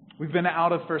We've been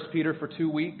out of 1 Peter for 2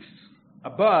 weeks,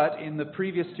 but in the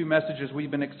previous 2 messages we've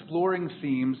been exploring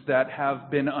themes that have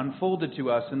been unfolded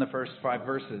to us in the first 5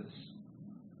 verses.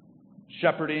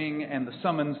 Shepherding and the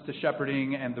summons to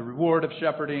shepherding and the reward of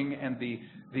shepherding and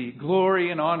the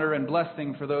glory and honor and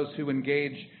blessing for those who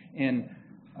engage in,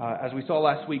 as we saw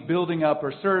last week, building up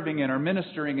or serving in or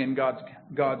ministering in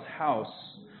God's house.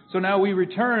 So now we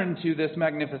return to this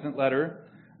magnificent letter.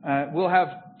 We'll have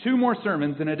 2 more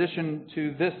sermons in addition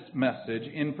to this message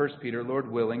in 1 Peter, Lord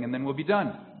willing, and then we'll be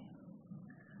done.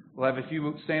 We'll have a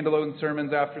few standalone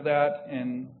sermons after that,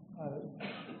 and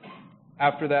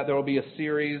after that there will be a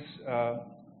series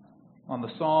on the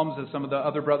Psalms, and some of the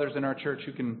other brothers in our church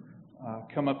who can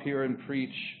come up here and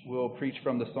preach will preach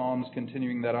from the Psalms,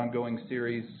 continuing that ongoing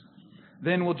series.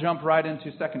 Then we'll jump right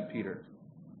into 2 Peter.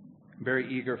 I'm very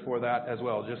eager for that as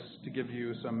well, just to give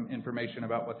you some information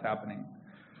about what's happening.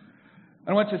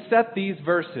 I want to set these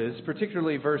verses,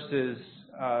 particularly verses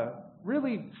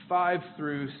really 5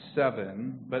 through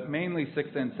 7, but mainly 6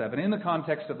 and 7, in the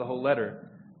context of the whole letter.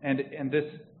 And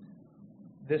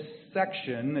this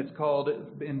section, it's called,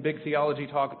 in big theology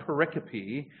talk,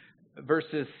 pericope,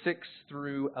 verses 6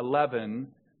 through 11,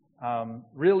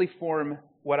 really form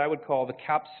what I would call the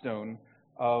capstone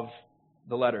of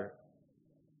the letter.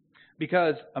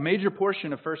 Because a major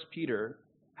portion of 1 Peter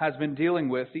has been dealing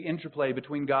with the interplay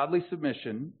between godly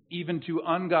submission, even to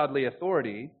ungodly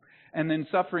authority, and then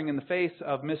suffering in the face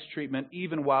of mistreatment,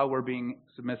 even while we're being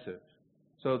submissive.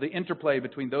 So the interplay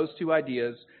between those 2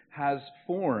 ideas has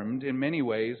formed, in many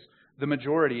ways, the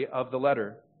majority of the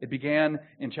letter. It began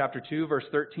in chapter 2, verse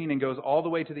 13, and goes all the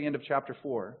way to the end of chapter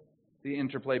 4, the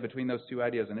interplay between those 2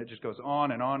 ideas. And it just goes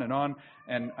on and on and on.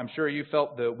 And I'm sure you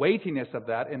felt the weightiness of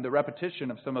that in the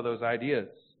repetition of some of those ideas.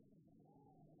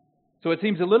 So it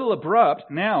seems a little abrupt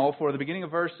now for the beginning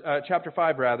of chapter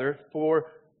 5, for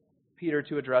Peter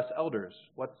to address elders.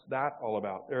 What's that all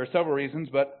about? There are several reasons,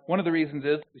 but one of the reasons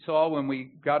is, we saw when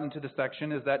we got into the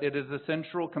section, is that it is a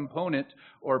central component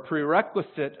or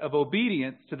prerequisite of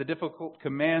obedience to the difficult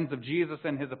commands of Jesus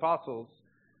and His apostles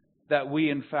that we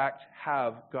in fact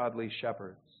have godly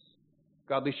shepherds.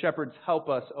 Godly shepherds help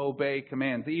us obey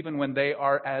commands, even when they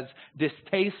are as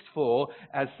distasteful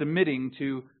as submitting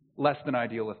to less than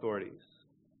ideal authorities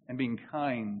and being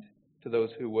kind to those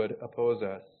who would oppose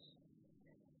us.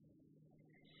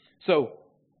 So,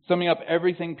 summing up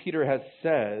everything Peter has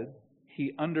said,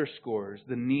 he underscores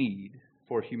the need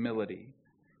for humility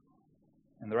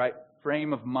and the right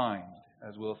frame of mind,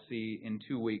 as we'll see in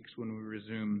 2 weeks when we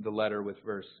resume the letter with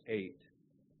verse 8.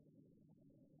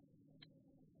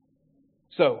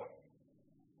 So,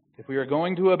 if we are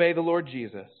going to obey the Lord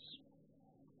Jesus,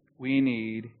 we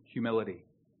need humility.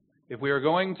 If we are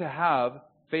going to have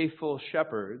faithful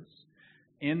shepherds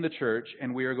in the church,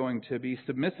 and we are going to be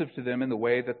submissive to them in the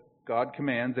way that God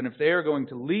commands, and if they are going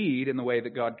to lead in the way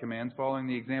that God commands, following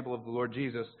the example of the Lord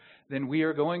Jesus, then we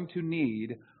are going to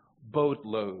need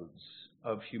boatloads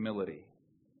of humility.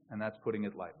 And that's putting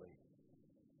it lightly.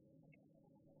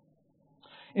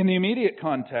 In the immediate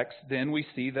context, then, we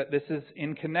see that this is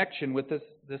in connection with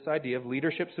this idea of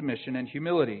leadership, submission, and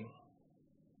humility.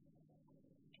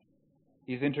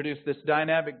 He's introduced this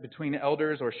dynamic between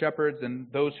elders or shepherds and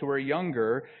those who are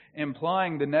younger,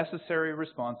 implying the necessary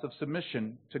response of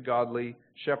submission to godly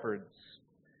shepherds.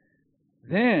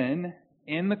 Then,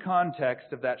 in the context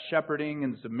of that shepherding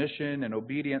and submission and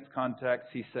obedience context,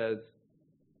 he says,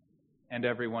 and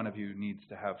every one of you needs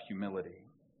to have humility.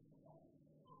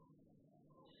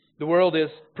 The world is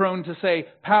prone to say,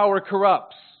 power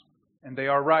corrupts, and they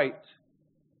are right.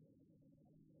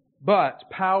 But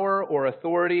power or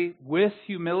authority with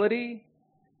humility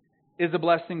is a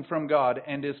blessing from God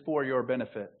and is for your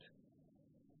benefit.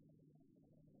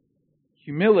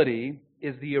 Humility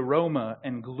is the aroma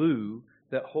and glue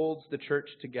that holds the church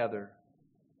together,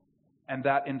 and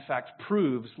that in fact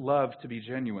proves love to be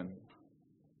genuine.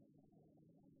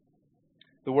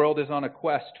 The world is on a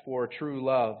quest for true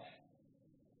love.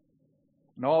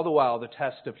 And all the while, the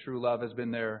test of true love has been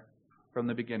there from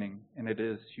the beginning, and it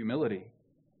is humility.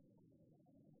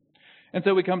 And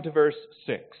so we come to verse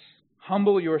 6.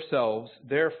 Humble yourselves,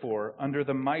 therefore, under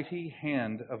the mighty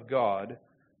hand of God,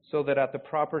 so that at the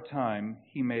proper time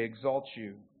He may exalt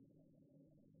you.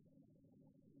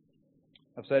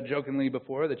 I've said jokingly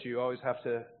before that you always have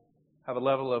to have a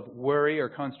level of worry or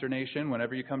consternation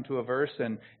whenever you come to a verse,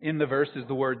 and in the verse is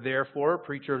the word therefore.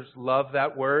 Preachers love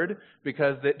that word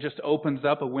because it just opens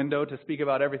up a window to speak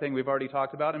about everything we've already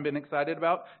talked about and been excited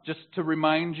about, just to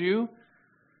remind you.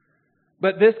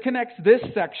 But this connects this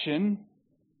section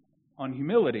on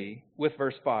humility with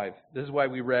verse 5. This is why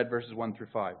we read verses 1 through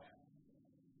 5.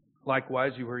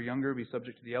 Likewise, you who are younger, be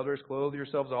subject to the elders. Clothe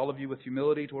yourselves, all of you, with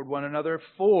humility toward one another.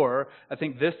 For, I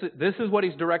think this is what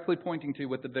he's directly pointing to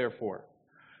with the therefore.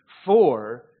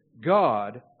 For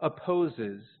God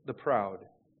opposes the proud,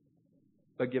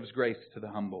 but gives grace to the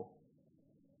humble.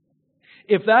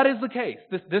 If that is the case,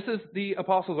 this is the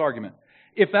apostle's argument.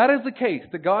 If that is the case,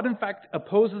 that God in fact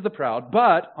opposes the proud,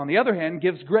 but on the other hand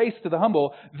gives grace to the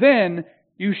humble, then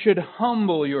you should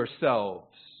humble yourselves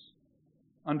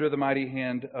under the mighty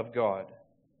hand of God.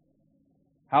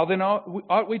 How then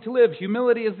ought we to live?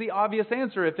 Humility is the obvious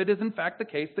answer if it is in fact the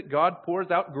case that God pours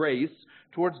out grace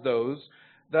towards those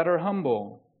that are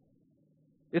humble.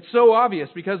 It's so obvious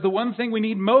because the one thing we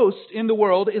need most in the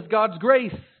world is God's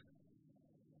grace.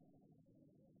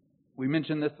 We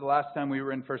mentioned this the last time we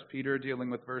were in 1 Peter dealing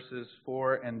with verses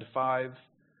 4 and 5.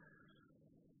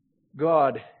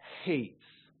 God hates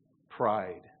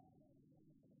pride.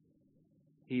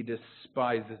 He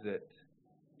despises it.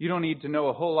 You don't need to know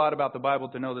a whole lot about the Bible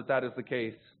to know that that is the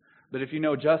case. But if you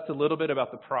know just a little bit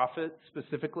about the prophets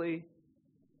specifically,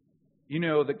 you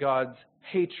know that God's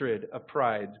hatred of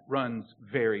pride runs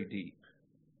very deep.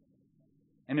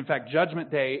 And in fact,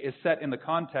 Judgment Day is set in the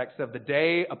context of the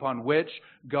day upon which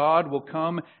God will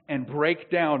come and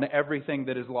break down everything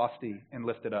that is lofty and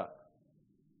lifted up.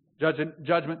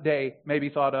 Judgment Day may be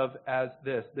thought of as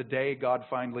this, the day God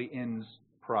finally ends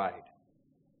pride.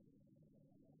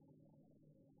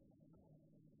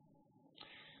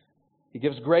 He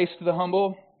gives grace to the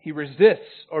humble. He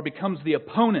resists or becomes the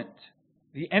opponent,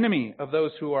 the enemy of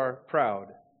those who are proud.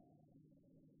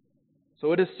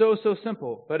 So it is so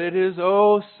simple, but it is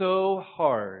so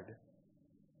hard.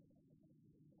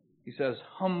 He says,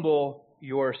 humble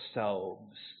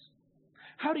yourselves.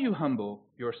 How do you humble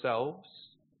yourselves?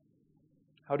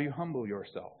 How do you humble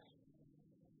yourself?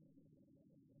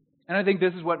 And I think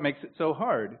this is what makes it so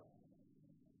hard.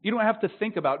 You don't have to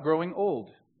think about growing old.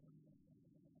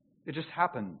 It just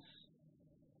happens.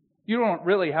 You don't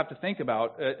really have to think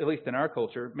about, at least in our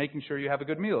culture, making sure you have a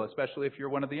good meal, especially if you're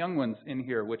one of the young ones in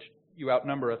here, which you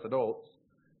outnumber us adults.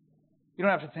 You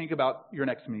don't have to think about your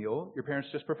next meal. Your parents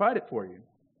just provide it for you.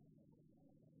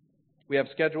 We have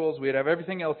schedules. We have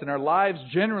everything else, and our lives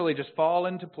generally just fall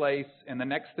into place, and the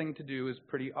next thing to do is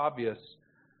pretty obvious.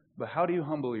 But how do you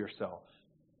humble yourself?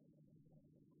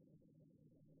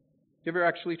 Have you ever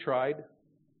actually tried?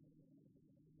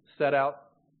 Set out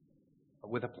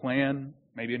with a plan,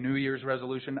 maybe a New Year's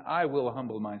resolution, I will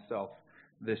humble myself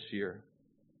this year.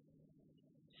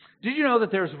 Did you know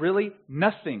that there's really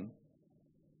nothing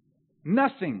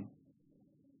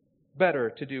better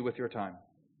to do with your time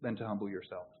than to humble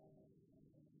yourself?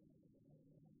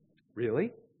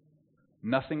 Really?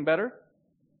 Nothing better?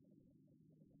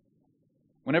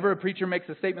 Whenever a preacher makes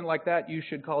a statement like that, you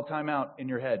should call time out in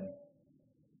your head.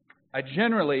 I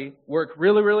generally work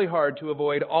really hard to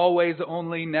avoid always,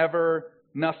 only, never,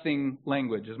 nothing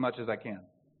language as much as I can.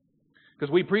 Because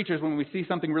we preachers, when we see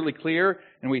something really clear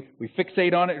and we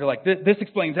fixate on it, you're like, this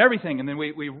explains everything. And then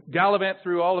we gallivant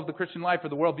through all of the Christian life or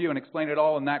the worldview and explain it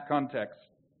all in that context.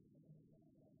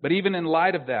 But even in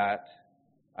light of that,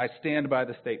 I stand by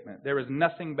the statement. There is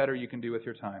nothing better you can do with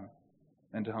your time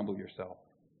than to humble yourself.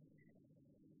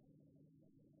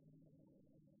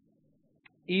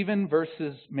 Even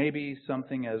versus maybe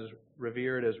something as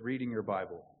revered as reading your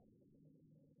Bible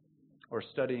or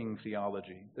studying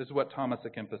theology. This is what Thomas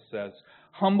à Kempis says.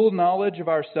 Humble knowledge of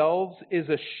ourselves is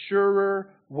a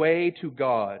surer way to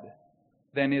God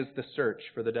than is the search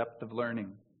for the depth of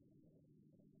learning.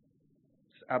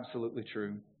 It's absolutely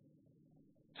true.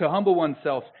 To humble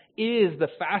oneself is the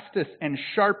fastest and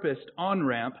sharpest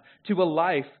on-ramp to a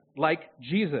life like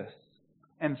Jesus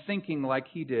and thinking like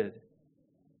He did.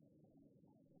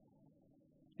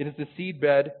 It is the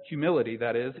seedbed, humility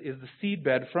that is the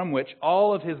seedbed from which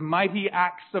all of His mighty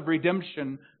acts of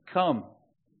redemption come.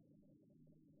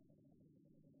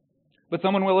 But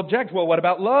someone will object, well, what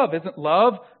about love? Isn't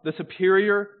love the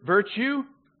superior virtue?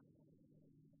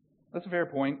 That's a fair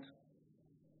point.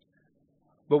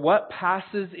 But what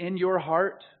passes in your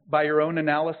heart by your own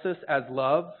analysis as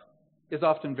love is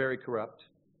often very corrupt.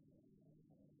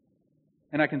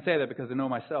 And I can say that because I know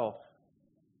myself.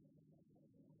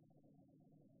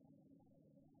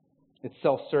 It's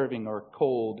self-serving or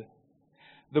cold.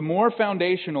 The more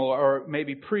foundational or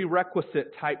maybe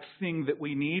prerequisite type thing that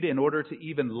we need in order to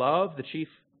even love, the chief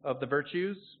of the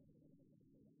virtues,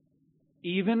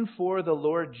 even for the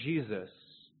Lord Jesus,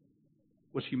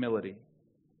 was humility.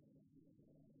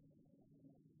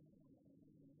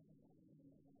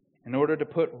 In order to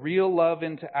put real love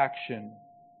into action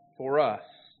for us,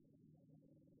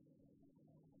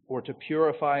 or to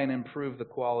purify and improve the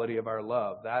quality of our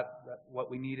love.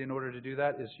 What we need in order to do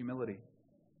that is humility.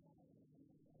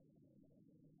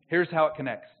 Here's how it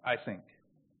connects, I think,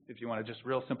 if you want a just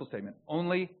real simple statement.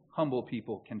 Only humble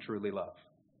people can truly love.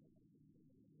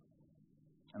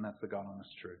 And that's the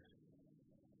God-honest truth.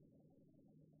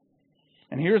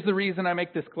 And here's the reason I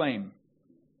make this claim.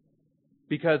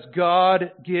 Because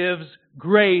God gives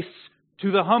grace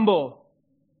to the humble,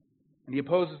 and He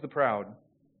opposes the proud.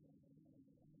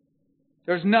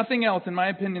 There's nothing else, in my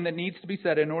opinion, that needs to be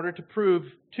said in order to prove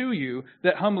to you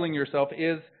that humbling yourself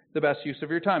is the best use of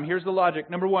your time. Here's the logic.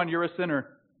 Number one, you're a sinner.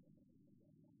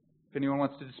 If anyone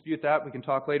wants to dispute that, we can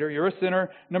talk later. You're a sinner.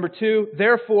 Number two,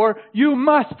 therefore, you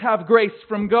must have grace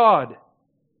from God.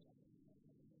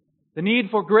 The need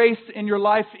for grace in your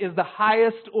life is the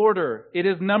highest order. It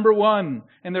is number one,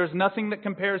 and there's nothing that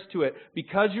compares to it.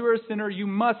 Because you are a sinner, you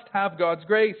must have God's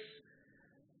grace.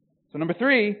 So number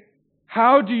three,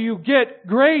 how do you get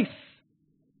grace?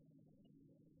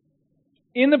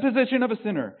 In the position of a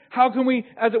sinner, how can we,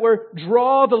 as it were,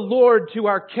 draw the Lord to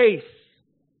our case?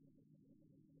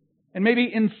 And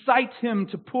maybe incite Him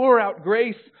to pour out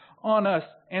grace on us?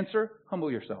 Answer,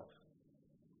 humble yourself.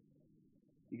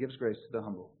 He gives grace to the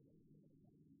humble.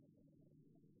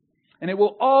 And it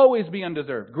will always be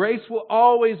undeserved. Grace will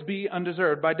always be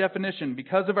undeserved by definition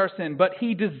because of our sin. But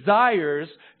He desires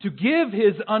to give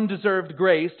His undeserved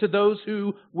grace to those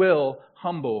who will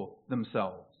humble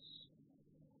themselves.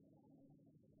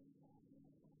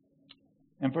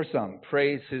 And for some,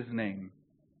 praise His name.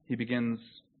 He begins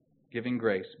giving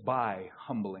grace by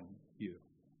humbling you.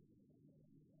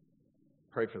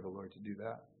 Pray for the Lord to do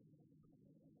that.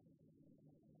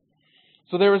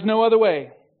 So there is no other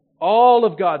way. All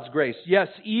of God's grace, yes,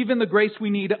 even the grace we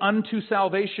need unto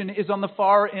salvation, is on the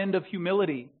far end of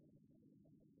humility.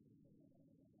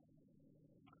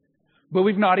 But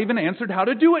we've not even answered how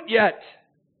to do it yet.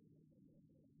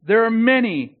 There are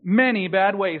many, many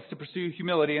bad ways to pursue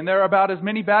humility, and there are about as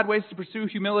many bad ways to pursue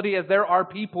humility as there are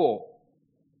people.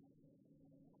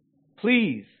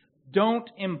 Please don't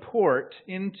import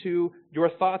into your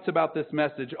thoughts about this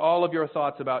message all of your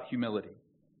thoughts about humility.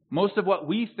 Most of what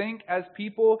we think as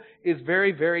people is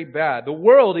very, very bad. The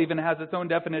world even has its own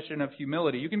definition of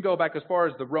humility. You can go back as far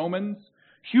as the Romans.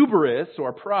 Hubris,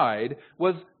 or pride,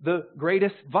 was the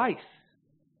greatest vice.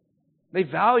 They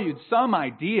valued some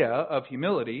idea of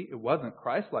humility. It wasn't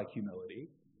Christ-like humility.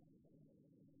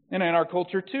 And in our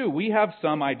culture too, we have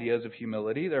some ideas of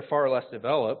humility. They're far less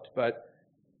developed, but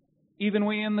even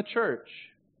we in the church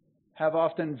have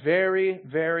often very,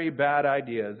 very bad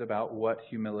ideas about what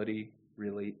humility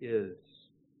really is.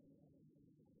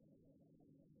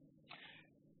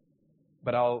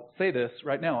 But I'll say this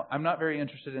right now. I'm not very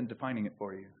interested in defining it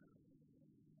for you.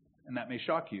 And that may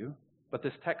shock you, but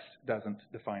this text doesn't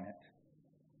define it.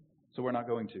 So we're not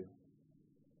going to.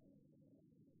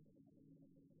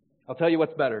 I'll tell you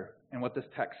what's better and what this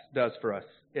text does for us.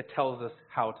 It tells us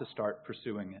how to start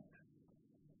pursuing it.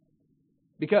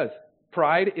 Because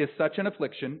pride is such an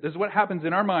affliction. This is what happens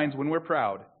in our minds when we're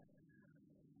proud.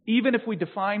 Even if we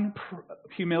define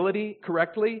humility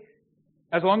correctly,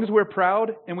 as long as we're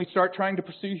proud and we start trying to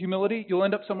pursue humility, you'll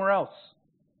end up somewhere else.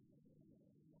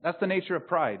 That's the nature of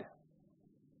pride.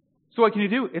 So what can you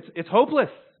do? It's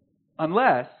hopeless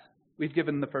unless we've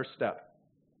given the first step.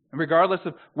 And regardless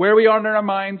of where we are in our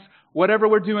minds, whatever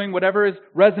we're doing, whatever is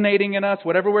resonating in us,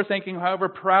 whatever we're thinking, however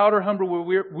proud or humble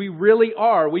we really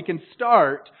are, we can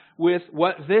start with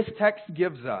what this text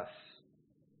gives us.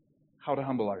 How to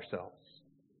humble ourselves.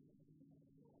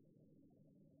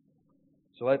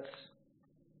 So let's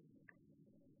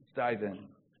dive in.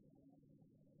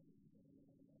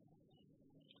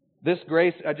 This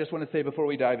grace, I just want to say before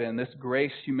we dive in, this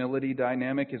grace-humility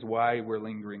dynamic is why we're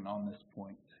lingering on this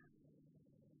point.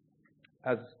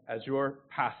 As your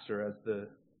pastor, as the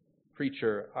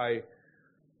preacher, I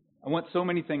want so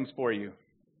many things for you,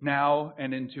 now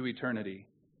and into eternity.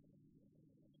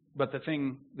 But the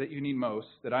thing that you need most,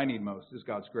 that I need most, is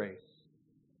God's grace.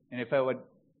 And if I would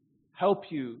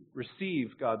help you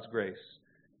receive God's grace,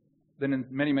 then in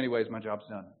many, many ways my job's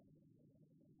done.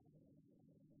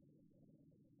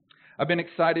 I've been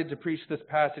excited to preach this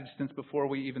passage since before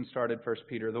we even started 1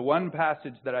 Peter. The one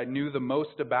passage that I knew the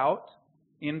most about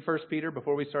in 1 Peter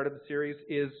before we started the series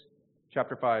is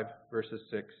chapter 5, verses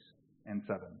 6 and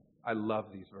 7. I love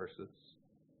these verses.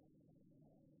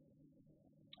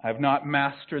 I have not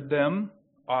mastered them,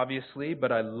 obviously,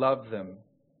 but I love them.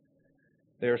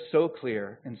 They are so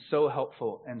clear and so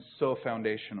helpful and so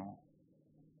foundational.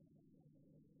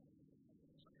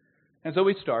 And so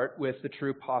we start with the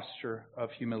true posture of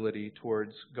humility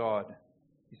towards God.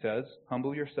 He says,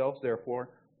 "Humble yourselves, therefore,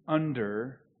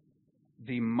 under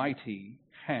the mighty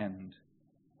hand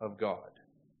of God.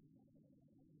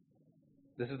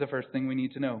 This is the first thing we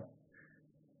need to know.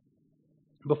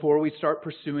 Before we start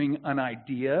pursuing an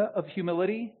idea of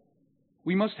humility,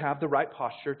 we must have the right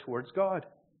posture towards God.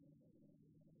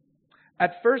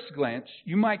 At first glance,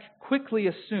 you might quickly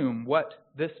assume what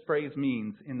this phrase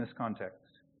means in this context.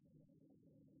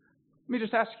 Let me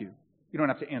just ask you. You don't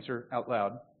have to answer out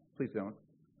loud. Please don't.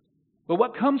 But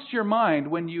what comes to your mind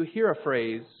when you hear a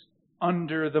phrase,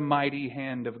 under the mighty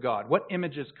hand of God? What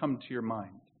images come to your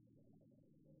mind?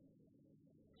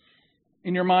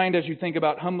 In your mind, as you think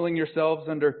about humbling yourselves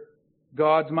under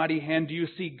God's mighty hand, do you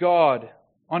see God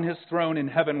on His throne in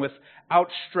heaven with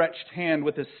outstretched hand,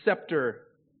 with His scepter,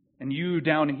 and you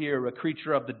down here, a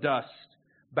creature of the dust,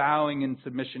 bowing in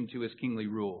submission to His kingly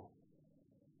rule?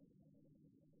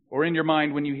 Or in your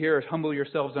mind, when you hear humble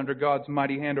yourselves under God's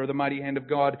mighty hand or the mighty hand of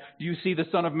God, do you see the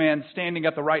Son of Man standing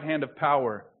at the right hand of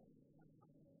power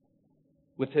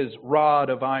with His rod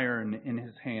of iron in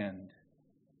His hand?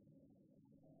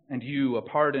 And you, a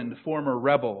pardoned former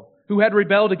rebel who had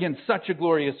rebelled against such a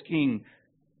glorious King,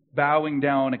 bowing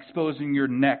down, exposing your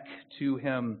neck to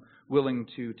Him, willing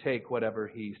to take whatever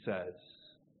He says.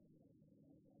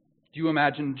 Do you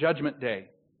imagine Judgment Day,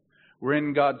 where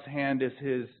in God's hand is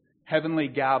His heavenly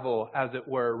gavel, as it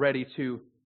were, ready to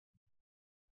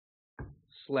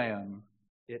slam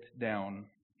it down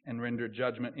and render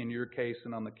judgment in your case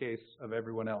and on the case of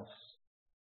everyone else?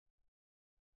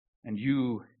 And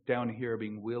you down here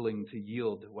being willing to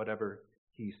yield to whatever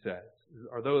He says.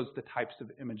 Are those the types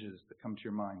of images that come to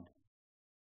your mind?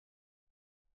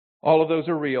 All of those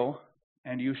are real,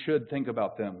 and you should think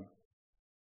about them.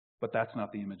 But that's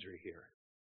not the imagery here.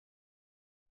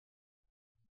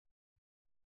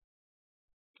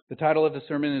 The title of the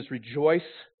sermon is Rejoice,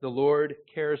 the Lord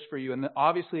Cares for You. And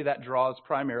obviously that draws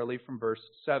primarily from verse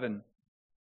 7.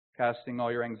 Casting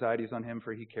all your anxieties on Him,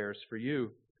 for He cares for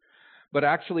you. But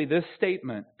actually this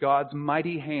statement, God's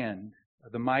mighty hand,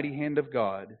 the mighty hand of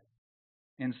God,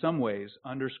 in some ways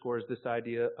underscores this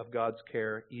idea of God's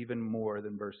care even more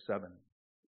than verse 7.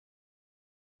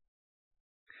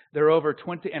 There are over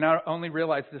 20, and I only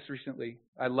realized this recently.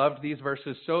 I loved these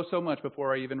verses so much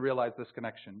before I even realized this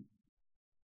connection.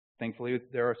 Thankfully,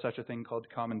 there are such a thing called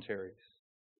commentaries.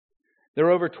 There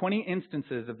are over 20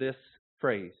 instances of this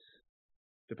phrase,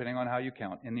 depending on how you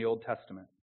count, in the Old Testament.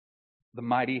 The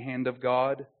mighty hand of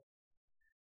God.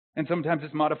 And sometimes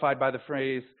it's modified by the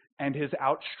phrase, and His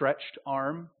outstretched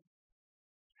arm.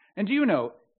 And do you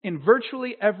know, in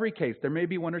virtually every case, there may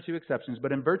be one or two exceptions,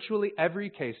 but in virtually every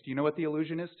case, do you know what the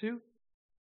allusion is to?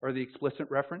 Or the explicit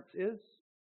reference is?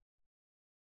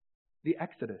 The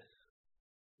Exodus.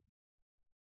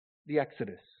 The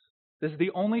Exodus. This is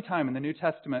the only time in the New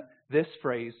Testament this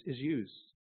phrase is used.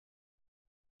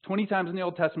 20 times in the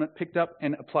Old Testament, picked up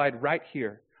and applied right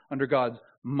here under God's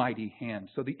mighty hand.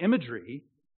 So the imagery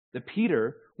that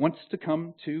Peter wants to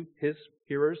come to his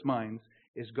hearers' minds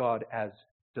is God as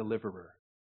deliverer.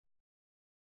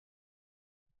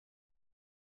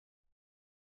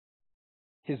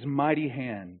 His mighty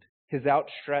hand, His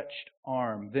outstretched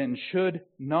arm, then should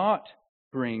not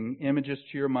bring images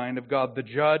to your mind of God the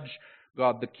judge,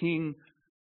 God the king,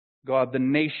 God the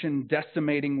nation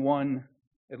decimating one,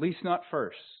 at least not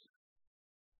first.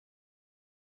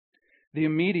 The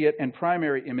immediate and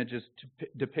primary image is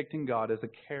depicting God as a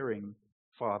caring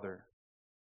Father.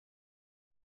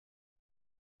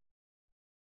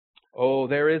 Oh,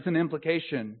 there is an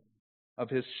implication of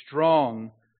His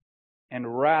strong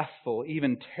and wrathful,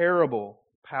 even terrible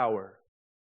power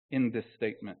in this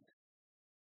statement.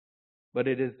 But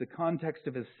it is the context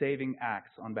of His saving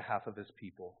acts on behalf of His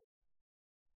people.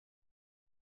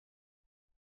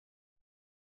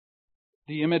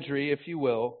 The imagery, if you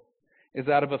will, is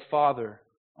that of a father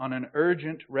on an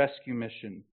urgent rescue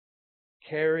mission,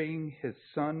 carrying his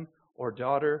son or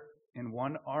daughter in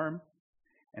one arm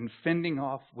and fending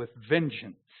off with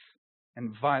vengeance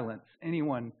and violence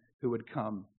anyone who would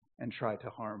come and try to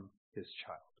harm his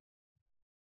child.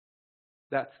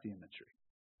 That's the imagery.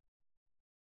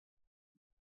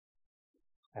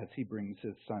 As He brings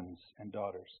His sons and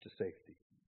daughters to safety.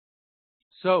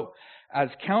 So, as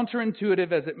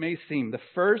counterintuitive as it may seem, the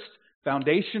first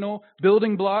foundational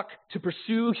building block to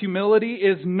pursue humility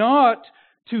is not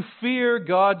to fear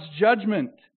God's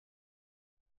judgment.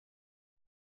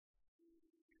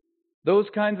 Those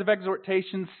kinds of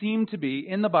exhortations seem to be,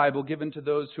 in the Bible, given to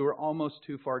those who are almost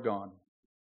too far gone.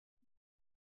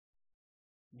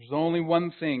 There's only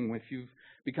one thing if you've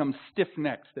become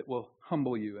stiff-necked that will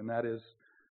humble you, and that is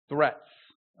threats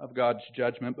of God's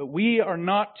judgment, but we are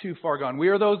not too far gone. We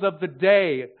are those of the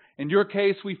day. In your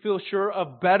case, we feel sure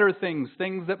of better things,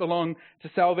 things that belong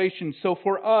to salvation. So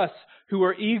for us, who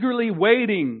are eagerly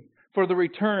waiting for the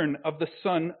return of the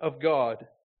Son of God,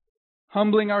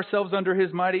 humbling ourselves under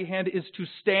His mighty hand is to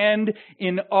stand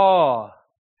in awe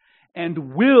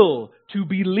and will to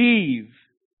believe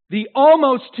the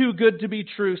almost too good to be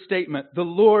true statement, the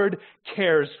Lord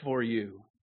cares for you,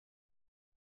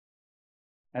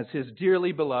 as His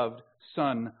dearly beloved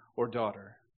son or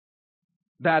daughter.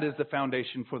 That is the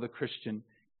foundation for the Christian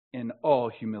in all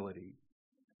humility.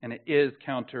 And it is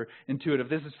counterintuitive.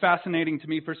 This is fascinating to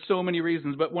me for so many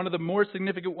reasons, but one of the more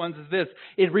significant ones is this.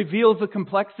 It reveals the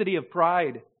complexity of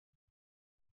pride.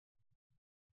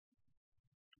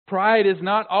 Pride is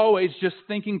not always just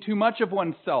thinking too much of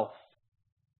oneself.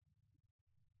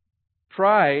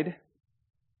 Pride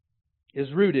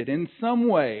is rooted in some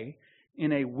way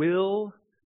in a will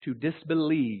to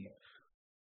disbelieve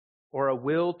or a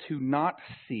will to not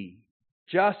see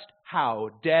just how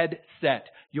dead set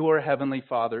your Heavenly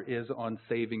Father is on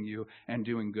saving you and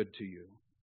doing good to you.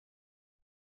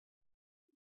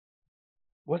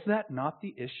 Was that not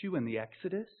the issue in the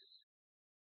Exodus?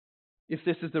 If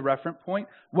this is the reference point,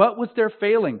 what was their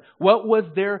failing? What was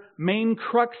their main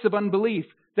crux of unbelief?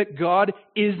 That God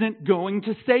isn't going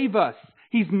to save us.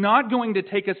 He's not going to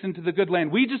take us into the good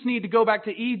land. We just need to go back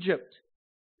to Egypt.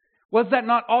 Was that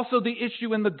not also the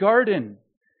issue in the garden?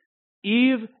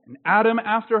 Eve and Adam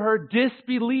after her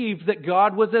disbelieved that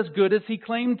God was as good as He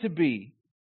claimed to be.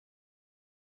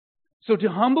 So to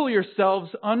humble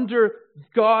yourselves under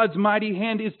God's mighty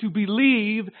hand is to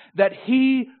believe that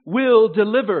He will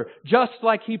deliver, just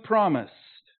like He promised.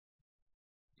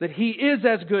 That He is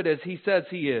as good as He says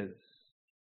He is.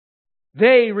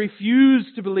 They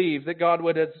refused to believe that God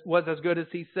was as good as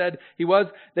He said He was.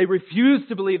 They refused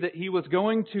to believe that He was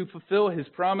going to fulfill His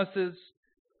promises.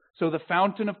 So the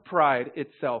fountain of pride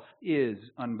itself is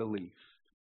unbelief.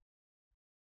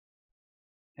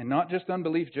 And not just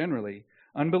unbelief generally,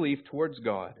 unbelief towards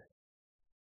God.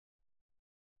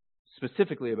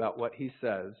 Specifically about what He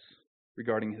says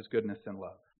regarding His goodness and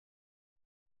love.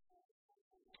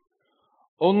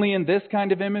 Only in this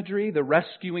kind of imagery, the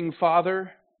rescuing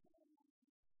Father,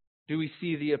 do we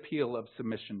see the appeal of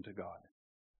submission to God.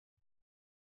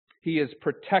 He is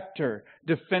protector,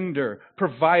 defender,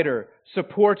 provider,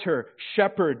 supporter,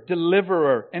 shepherd,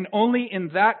 deliverer, and only in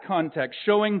that context,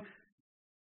 showing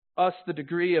us the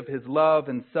degree of His love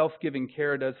and self-giving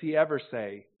care, does He ever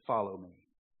say, "Follow me."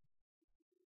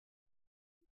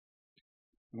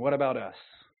 What about us?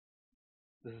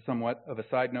 This is somewhat of a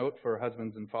side note for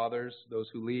husbands and fathers, those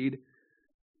who lead.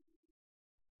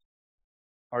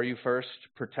 Are you first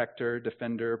protector,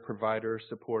 defender, provider,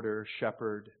 supporter,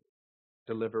 shepherd,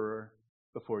 deliverer,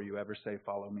 before you ever say,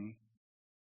 "Follow me"?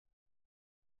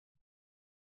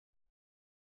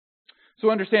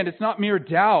 So understand, it's not mere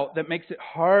doubt that makes it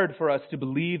hard for us to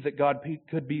believe that God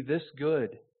could be this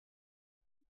good.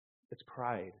 It's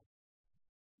pride.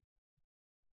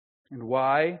 And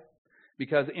why?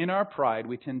 Because in our pride,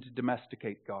 we tend to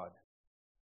domesticate God.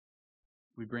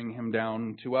 We bring Him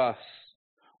down to us.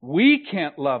 We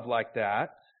can't love like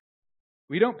that.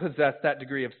 We don't possess that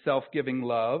degree of self-giving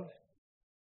love.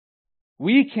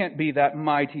 We can't be that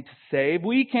mighty to save.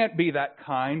 We can't be that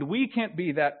kind. We can't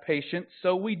be that patient.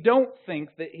 So we don't think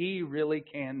that He really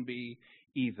can be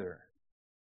either.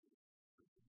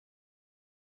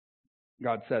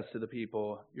 God says to the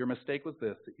people, your mistake was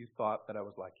this, that you thought that I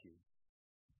was like you.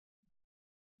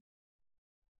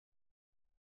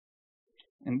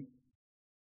 And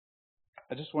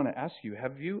I just want to ask you,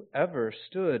 have you ever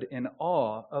stood in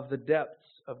awe of the depths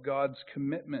of God's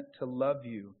commitment to love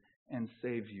you and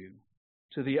save you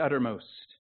to the uttermost?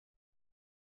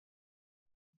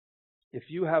 If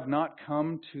you have not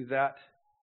come to that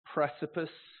precipice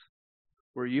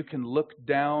where you can look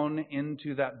down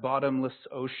into that bottomless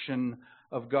ocean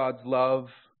of God's love,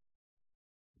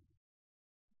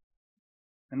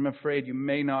 and I'm afraid you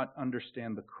may not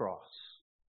understand the cross.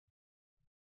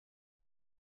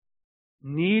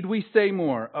 Need we say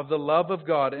more of the love of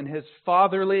God and His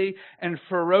fatherly and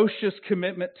ferocious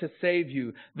commitment to save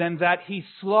you than that He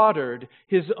slaughtered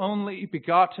His only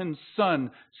begotten Son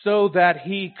so that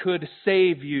He could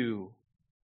save you?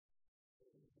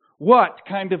 What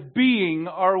kind of being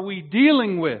are we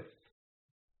dealing with?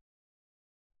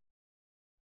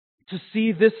 To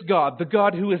see this God, the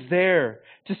God who is there,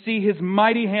 to see His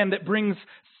mighty hand that brings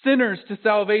sinners to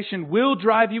salvation, will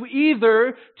drive you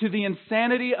either to the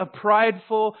insanity of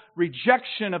prideful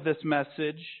rejection of this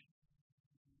message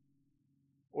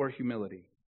or humility.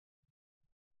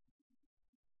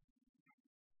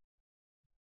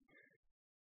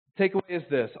 Takeaway is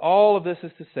this. All of this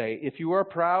is to say, if you are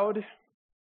proud,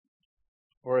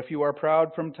 or if you are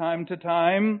proud from time to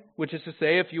time, which is to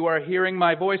say, if you are hearing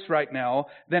my voice right now,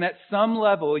 then at some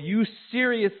level you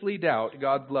seriously doubt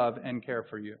God's love and care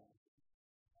for you.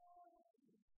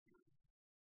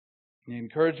 The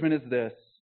encouragement is this.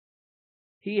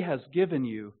 He has given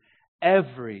you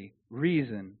every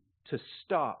reason to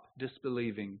stop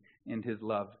disbelieving in His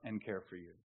love and care for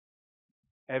you.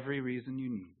 Every reason you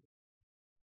need.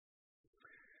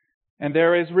 And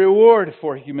there is reward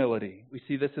for humility. We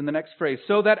see this in the next phrase.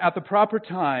 So that at the proper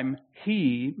time,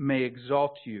 He may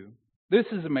exalt you. This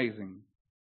is amazing.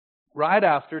 Right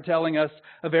after telling us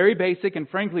a very basic and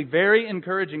frankly very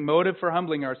encouraging motive for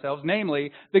humbling ourselves,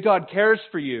 namely that God cares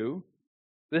for you.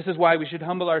 This is why we should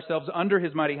humble ourselves under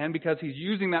His mighty hand, because He's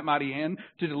using that mighty hand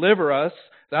to deliver us.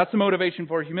 That's the motivation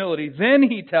for humility. Then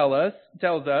He tells us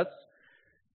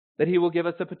that He will give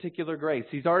us a particular grace.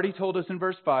 He's already told us in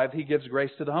verse 5, He gives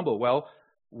grace to the humble. Well,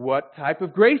 what type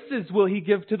of graces will He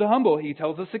give to the humble? He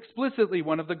tells us explicitly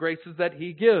one of the graces that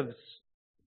He gives.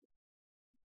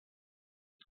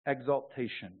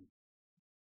 Exaltation.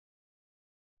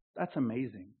 That's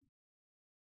amazing.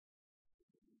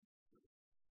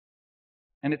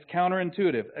 And it's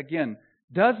counterintuitive. Again,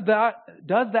 does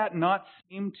that not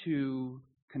seem to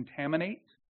contaminate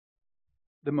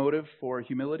the motive for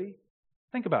humility?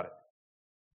 Think about it.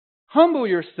 Humble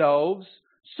yourselves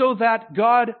so that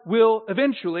God will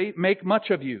eventually make much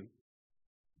of you.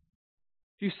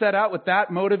 If you set out with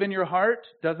that motive in your heart,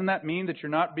 doesn't that mean that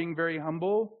you're not being very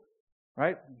humble?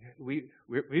 Right? We've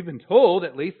been told,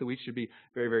 at least, that we should be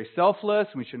very, very selfless,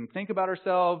 and we shouldn't think about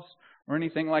ourselves or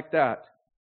anything like that.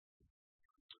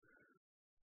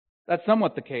 That's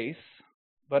somewhat the case,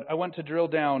 but I want to drill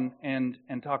down and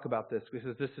talk about this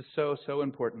because this is so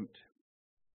important.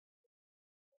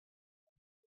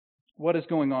 What is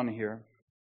going on here?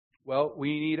 Well,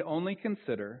 we need only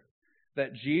consider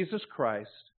that Jesus Christ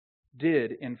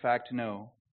did, in fact, know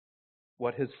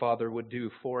what His Father would do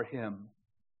for Him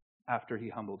after He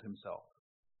humbled Himself.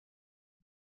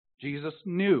 Jesus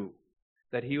knew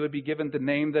that He would be given the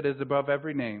name that is above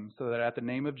every name, so that at the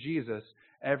name of Jesus,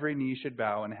 every knee should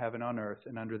bow in heaven, on earth,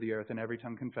 and under the earth, and every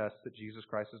tongue confess that Jesus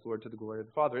Christ is Lord to the glory of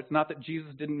the Father. It's not that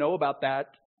Jesus didn't know about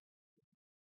that.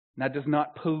 And that does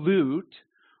not pollute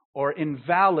or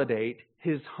invalidate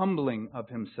His humbling of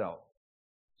Himself.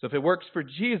 So if it works for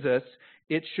Jesus,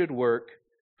 it should work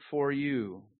for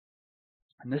you.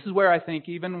 And this is where I think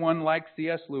even one like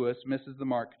C.S. Lewis misses the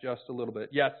mark just a little bit.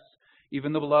 Yes,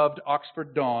 even the beloved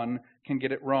Oxford Don can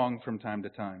get it wrong from time to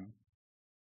time.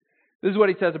 This is what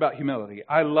he says about humility.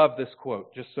 I love this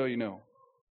quote, just so you know.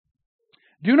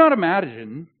 Do not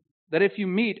imagine that if you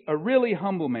meet a really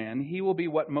humble man, he will be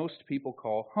what most people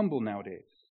call humble nowadays.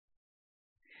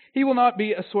 He will not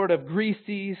be a sort of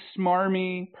greasy,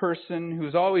 smarmy person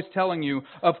who's always telling you,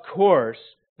 of course,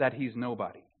 that he's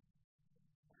nobody.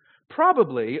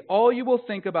 Probably all you will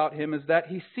think about him is that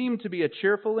he seemed to be a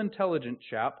cheerful, intelligent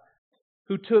chap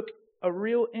who took a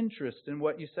real interest in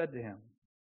what you said to him.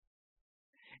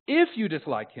 If you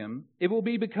dislike him, it will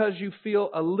be because you feel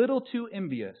a little too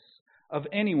envious of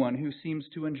anyone who seems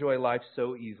to enjoy life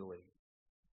so easily.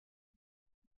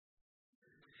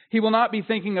 He will not be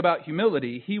thinking about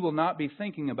humility. He will not be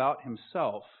thinking about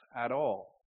himself at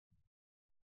all.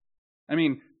 I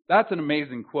mean, that's an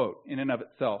amazing quote in and of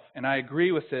itself, and I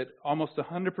agree with it almost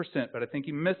 100%, but I think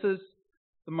he misses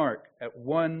the mark at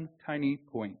one tiny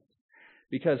point.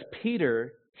 Because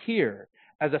Peter here,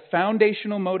 as a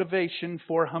foundational motivation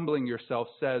for humbling yourself,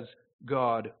 says,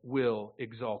 God will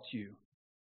exalt you.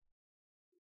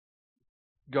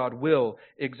 God will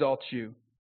exalt you.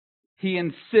 He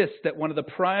insists that one of the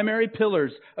primary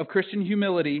pillars of Christian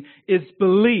humility is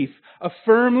belief, a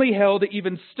firmly held,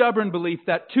 even stubborn belief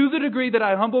that to the degree that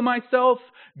I humble myself,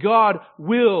 God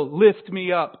will lift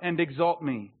me up and exalt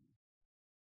me.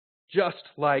 Just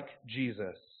like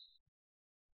Jesus.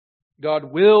 God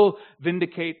will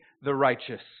vindicate the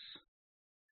righteous.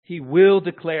 He will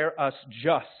declare us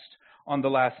just on the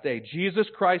last day. Jesus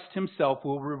Christ Himself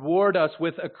will reward us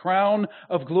with a crown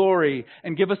of glory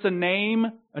and give us a name,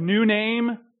 a new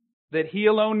name that He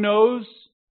alone knows.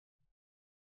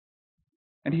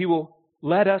 And He will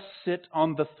let us sit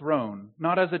on the throne,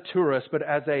 not as a tourist, but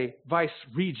as a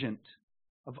vice-regent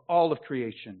of all of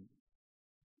creation.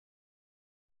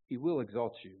 He will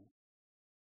exalt you.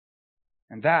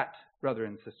 And that, brother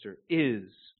and sister, is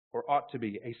or ought to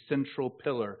be a central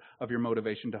pillar of your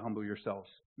motivation to humble yourselves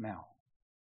now.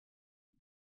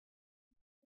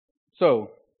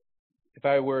 So, if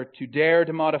I were to dare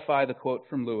to modify the quote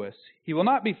from Lewis, he will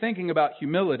not be thinking about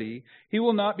humility. He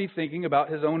will not be thinking about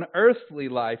his own earthly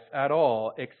life at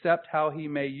all, except how he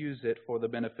may use it for the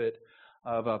benefit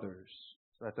of others.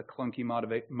 So that's a clunky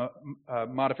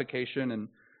modification, and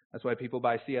that's why people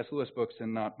buy C.S. Lewis books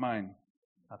and not mine.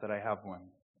 Not that I have one.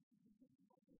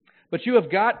 But you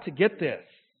have got to get this.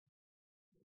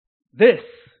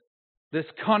 This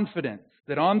confidence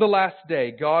that on the last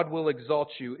day God will exalt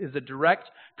you is a direct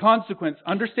consequence.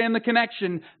 Understand the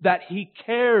connection that He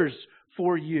cares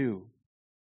for you.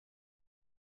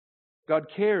 God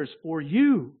cares for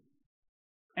you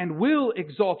and will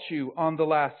exalt you on the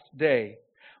last day.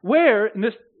 Where, and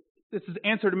this is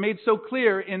answered and made so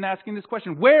clear in asking this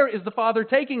question, where is the Father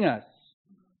taking us?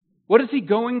 What is He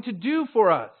going to do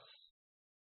for us?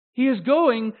 He is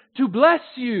going to bless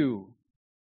you.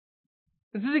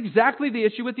 This is exactly the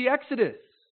issue with the Exodus.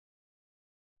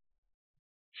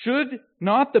 Should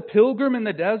not the pilgrim in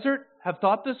the desert have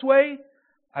thought this way?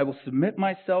 I will submit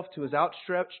myself to His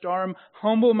outstretched arm,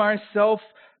 humble myself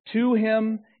to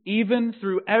Him, even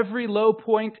through every low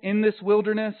point in this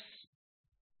wilderness,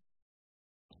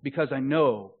 because I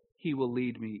know He will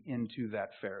lead me into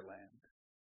that fair land.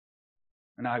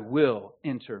 And I will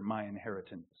enter my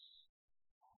inheritance.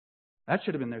 That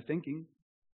should have been their thinking.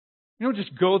 You don't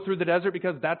just go through the desert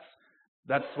because that's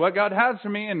what God has for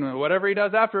me, and whatever He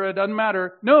does after it doesn't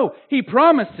matter. No, He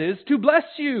promises to bless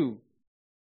you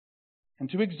and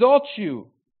to exalt you.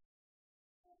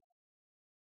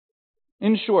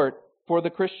 In short, for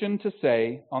the Christian to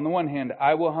say, on the one hand,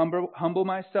 I will humble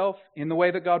myself in the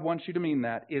way that God wants you to mean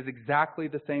that, is exactly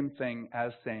the same thing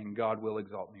as saying God will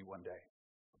exalt me one day.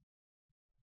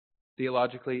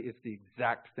 Theologically, it's the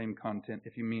exact same content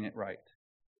if you mean it right.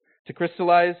 To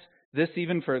crystallize this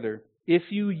even further, if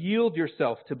you yield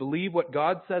yourself to believe what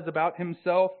God says about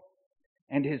Himself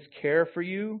and His care for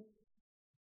you,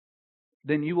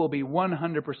 then you will be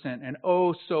 100% and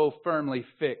oh so firmly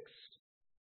fixed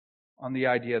on the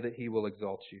idea that He will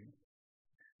exalt you.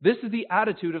 This is the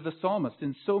attitude of the psalmist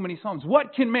in so many psalms.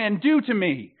 What can man do to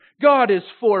me? God is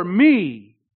for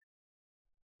me.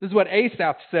 This is what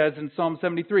Asaph says in Psalm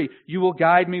 73. You will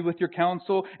guide me with your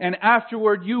counsel, and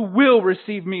afterward you will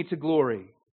receive me to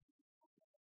glory.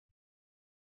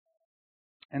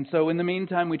 And so in the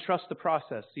meantime, we trust the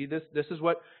process. See, this is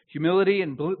what humility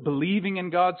and believing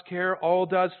in God's care all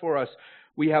does for us.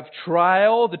 We have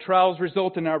trial. The trials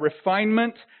result in our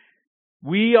refinement.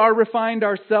 We are refined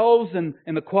ourselves, and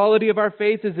the quality of our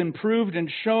faith is improved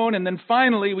and shown. And then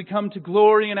finally, we come to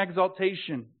glory and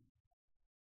exaltation.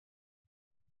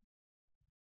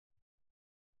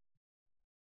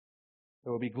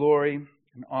 There will be glory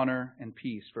and honor and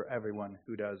peace for everyone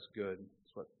who does good.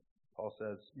 That's what Paul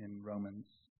says in Romans.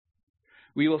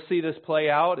 We will see this play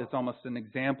out. It's almost an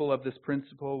example of this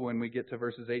principle when we get to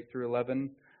verses 8 through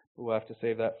 11. We'll have to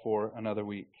save that for another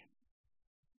week.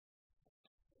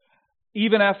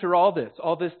 Even after all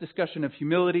this discussion of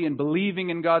humility and believing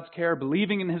in God's care,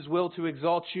 believing in His will to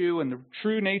exalt you, and the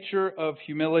true nature of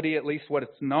humility, at least what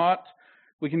it's not,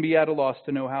 we can be at a loss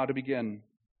to know how to begin.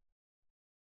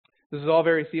 This is all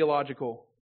very theological,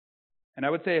 and I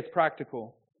would say it's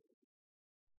practical.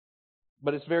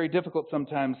 But it's very difficult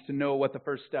sometimes to know what the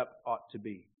first step ought to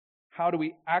be. How do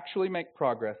we actually make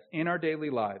progress in our daily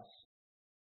lives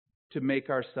to make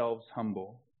ourselves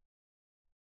humble?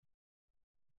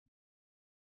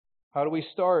 How do we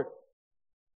start?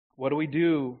 What do we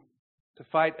do to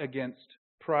fight against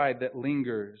pride that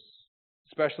lingers,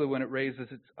 especially when it raises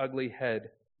its ugly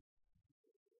head?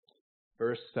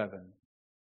 Verse 7.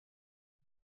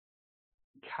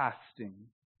 Casting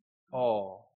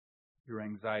all your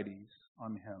anxieties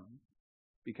on Him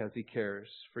because He cares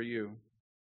for you.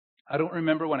 I don't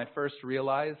remember when I first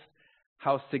realized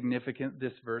how significant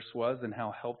this verse was and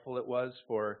how helpful it was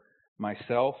for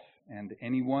myself and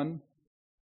anyone.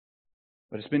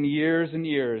 But it's been years and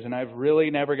years, and I've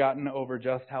really never gotten over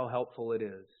just how helpful it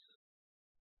is.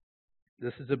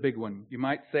 This is a big one. You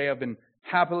might say I've been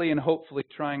happily and hopefully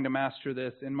trying to master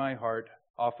this in my heart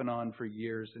off and on for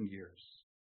years and years.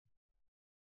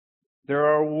 There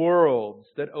are worlds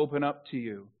that open up to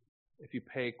you if you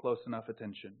pay close enough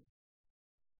attention.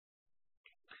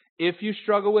 If you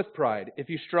struggle with pride, if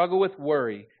you struggle with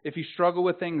worry, if you struggle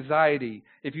with anxiety,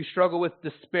 if you struggle with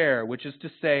despair, which is to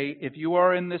say, if you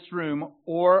are in this room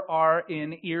or are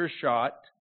in earshot,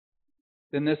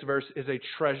 then this verse is a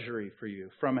treasury for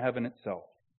you from heaven itself.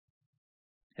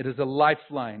 It is a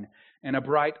lifeline and a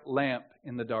bright lamp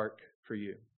in the dark for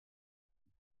you.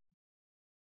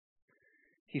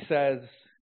 He says,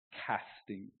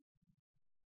 casting.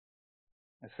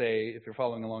 I say, if you're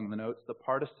following along in the notes, the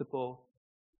participle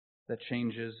that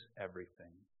changes everything.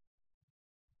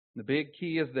 The big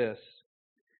key is this.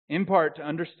 In part, to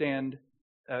understand,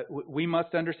 we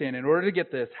must understand, in order to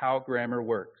get this, how grammar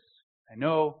works. I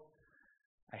know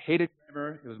I hated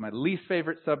grammar. It was my least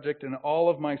favorite subject in all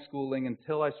of my schooling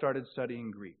until I started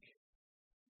studying Greek.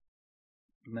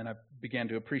 And then I began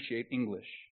to appreciate English.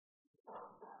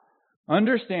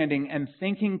 Understanding and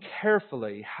thinking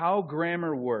carefully how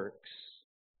grammar works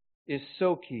is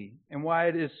so key, and why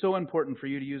it is so important for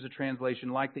you to use a translation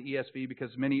like the ESV, because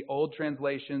many old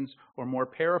translations or more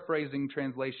paraphrasing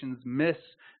translations miss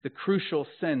the crucial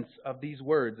sense of these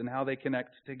words and how they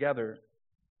connect together.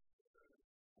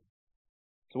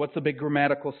 So what's the big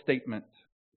grammatical statement?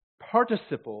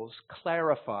 Participles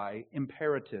clarify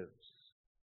imperatives.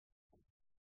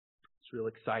 It's real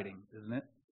exciting, isn't it?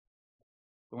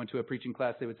 If I went to a preaching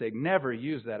class, they would say, never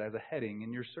use that as a heading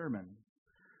in your sermon.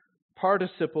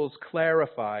 Participles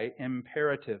clarify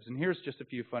imperatives. And here's just a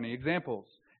few funny examples.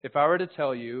 If I were to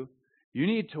tell you, you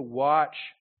need to watch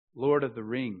Lord of the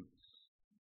Rings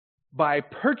by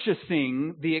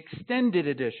purchasing the extended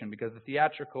edition, because the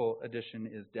theatrical edition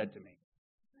is dead to me.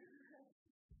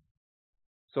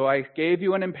 So I gave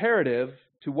you an imperative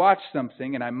to watch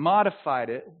something, and I modified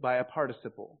it by a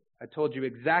participle. I told you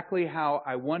exactly how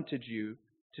I wanted you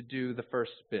to do the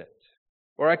first bit.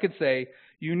 Or I could say,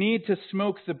 you need to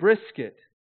smoke the brisket,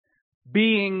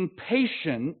 being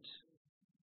patient,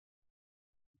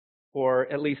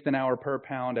 or at least an hour per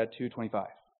pound at $2.25.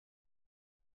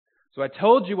 So I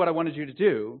told you what I wanted you to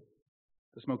do,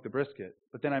 to smoke the brisket,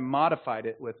 but then I modified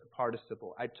it with a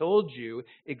participle. I told you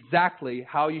exactly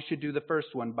how you should do the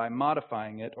first one by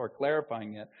modifying it or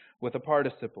clarifying it with a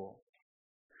participle.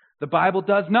 The Bible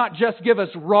does not just give us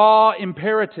raw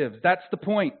imperatives. That's the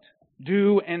point.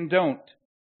 Do and don't.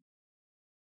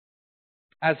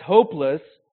 As hopeless,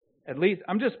 at least,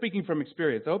 I'm just speaking from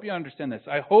experience. I hope you understand this.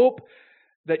 I hope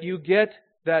that you get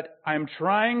that I'm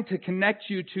trying to connect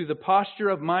you to the posture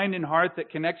of mind and heart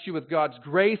that connects you with God's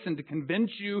grace and to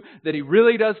convince you that He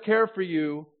really does care for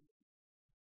you.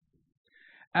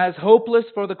 As hopeless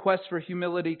for the quest for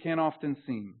humility can often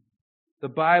seem, the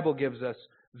Bible gives us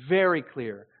very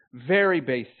clear, very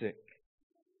basic,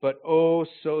 but oh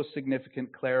so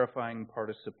significant clarifying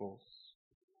participles.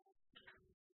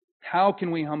 How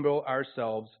can we humble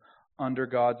ourselves under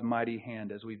God's mighty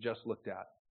hand, as we've just looked at?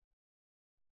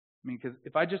 I mean, because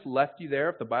if I just left you there,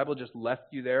 if the Bible just left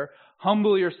you there,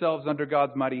 humble yourselves under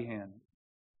God's mighty hand,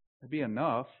 it'd be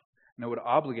enough, and it would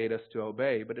obligate us to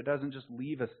obey, but it doesn't just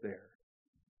leave us there.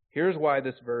 Here's why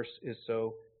this verse is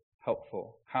so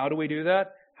helpful. How do we do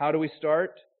that? How do we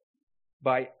start?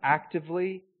 By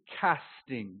actively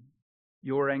casting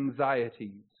your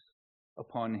anxieties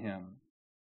upon Him.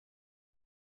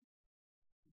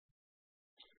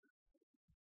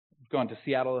 Gone to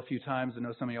Seattle a few times. I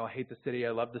know some of y'all hate the city.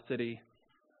 I love the city.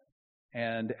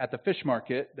 And at the fish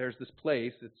market, there's this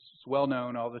place. It's well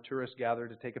known. All the tourists gather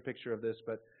to take a picture of this.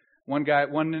 But one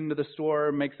end of the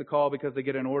store makes a call because they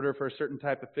get an order for a certain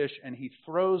type of fish, and he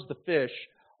throws the fish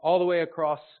all the way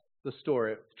across the store.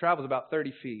 It travels about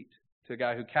 30 feet to a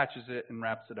guy who catches it and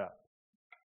wraps it up.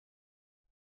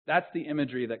 That's the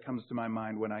imagery that comes to my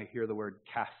mind when I hear the word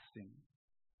casting.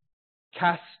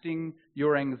 Casting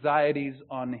your anxieties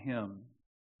on Him.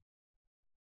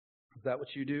 Is that what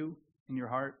you do in your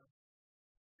heart?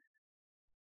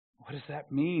 What does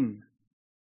that mean?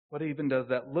 What even does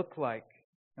that look like?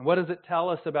 And what does it tell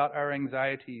us about our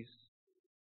anxieties?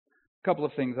 A couple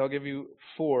of things. I'll give you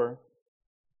 4.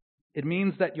 It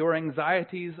means that your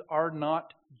anxieties are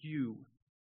not you.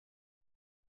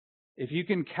 If you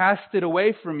can cast it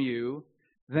away from you,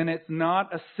 then it's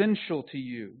not essential to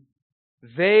you.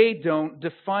 They don't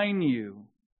define you.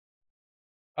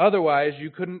 Otherwise, you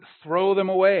couldn't throw them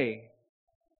away.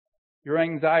 Your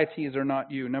anxieties are not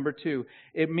you. Number 2,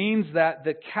 it means that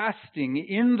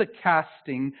in the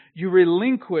casting, you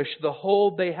relinquish the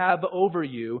hold they have over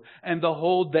you and the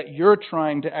hold that you're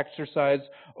trying to exercise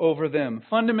over them.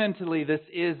 Fundamentally, this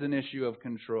is an issue of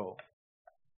control.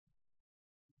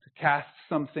 To cast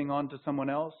something onto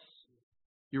someone else,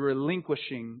 you're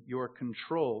relinquishing your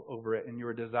control over it and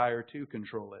your desire to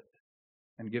control it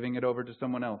and giving it over to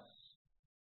someone else.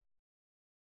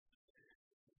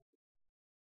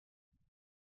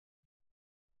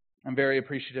 I'm very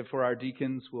appreciative for our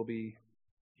deacons. We'll be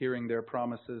hearing their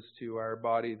promises to our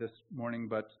body this morning,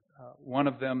 but one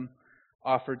of them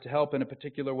offered to help in a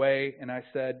particular way, and I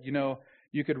said,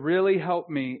 you could really help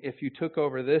me if you took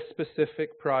over this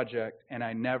specific project and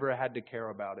I never had to care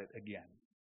about it again.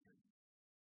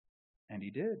 And he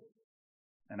did.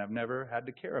 And I've never had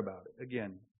to care about it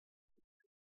again.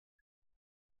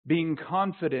 being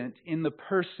confident in the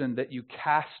person that you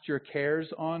cast your cares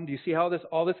on. Do you see how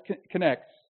all this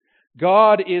connects?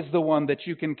 God is the one that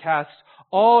you can cast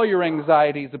all your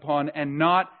anxieties upon and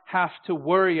not have to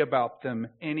worry about them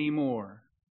anymore.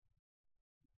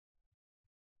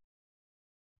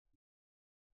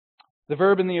 The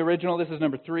verb in the original, this is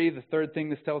number 3, the third thing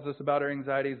this tells us about our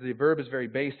anxieties. The verb is very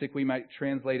basic. We might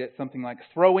translate it something like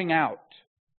throwing out.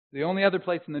 The only other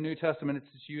place in the New Testament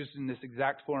it's used in this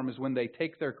exact form is when they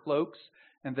take their cloaks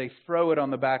and they throw it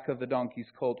on the back of the donkey's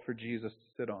colt for Jesus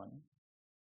to sit on.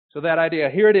 So that idea,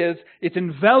 here it is, it's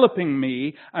enveloping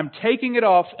me, I'm taking it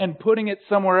off and putting it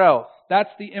somewhere else. That's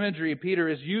the imagery Peter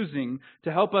is using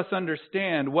to help us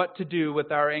understand what to do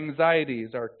with our anxieties,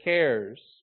 our cares.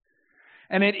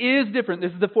 And it is different,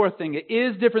 this is the fourth thing, it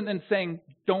is different than saying,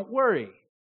 don't worry.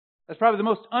 That's probably the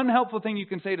most unhelpful thing you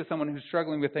can say to someone who's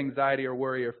struggling with anxiety or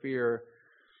worry or fear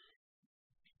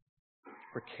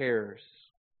or cares.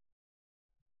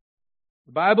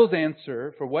 The Bible's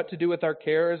answer for what to do with our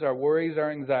cares, our worries,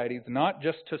 our anxieties, not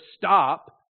just to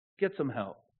stop, get some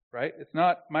help, right? It's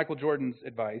not Michael Jordan's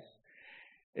advice.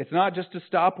 It's not just to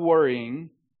stop worrying.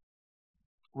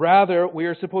 Rather, we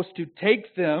are supposed to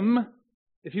take them,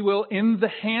 if you will, in the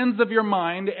hands of your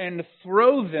mind and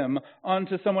throw them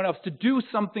onto someone else, to do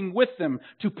something with them,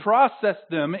 to process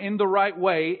them in the right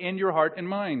way in your heart and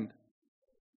mind.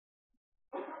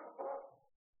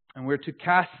 And we're to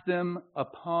cast them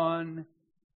upon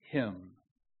Him.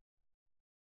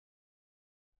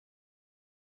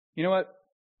 You know what?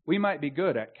 We might be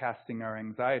good at casting our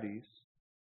anxieties,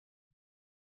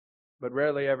 but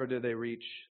rarely ever do they reach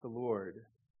the Lord,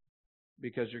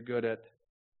 because you're good at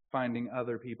finding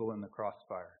other people in the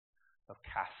crossfire of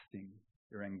casting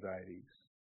your anxieties.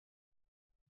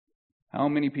 How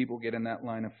many people get in that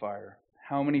line of fire?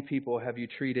 How many people have you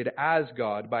treated as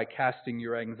God by casting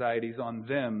your anxieties on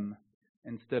them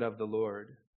instead of the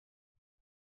Lord?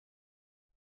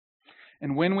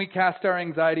 And when we cast our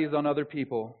anxieties on other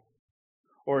people,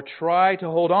 or try to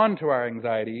hold on to our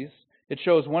anxieties, it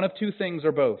shows one of two things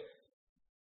or both.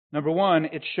 Number one,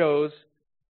 it shows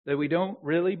that we don't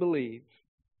really believe,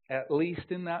 at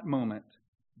least in that moment,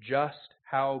 just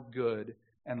how good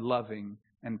and loving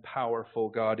and powerful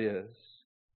God is,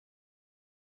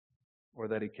 or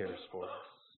that He cares for us.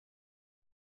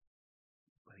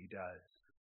 But He does.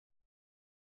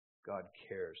 God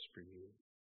cares for you.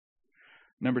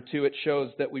 Number two, it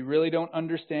shows that we really don't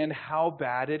understand how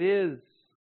bad it is.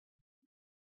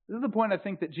 This is the point I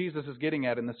think that Jesus is getting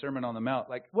at in the Sermon on the Mount.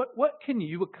 Like, what can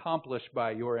you accomplish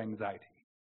by your anxiety?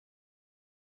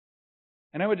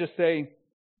 And I would just say,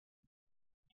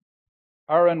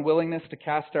 our unwillingness to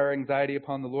cast our anxiety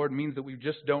upon the Lord means that we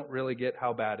just don't really get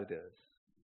how bad it is.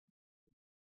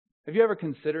 Have you ever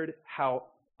considered how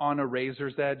on a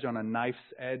razor's edge, on a knife's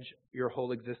edge, your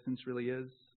whole existence really is?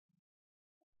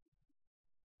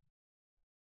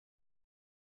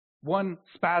 One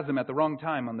spasm at the wrong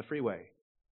time on the freeway.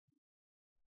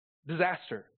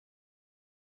 Disaster.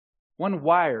 One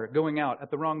wire going out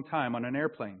at the wrong time on an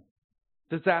airplane.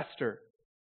 Disaster.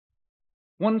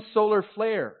 One solar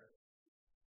flare.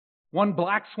 One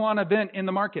black swan event in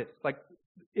the market. Like,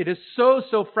 it is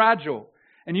so fragile.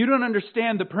 And you don't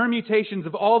understand the permutations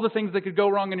of all the things that could go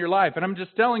wrong in your life. And I'm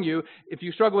just telling you, if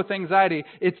you struggle with anxiety,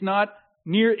 it's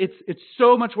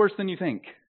so much worse than you think.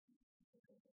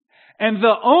 And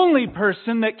the only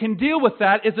person that can deal with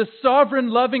that is a sovereign,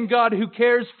 loving God who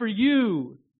cares for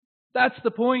you. That's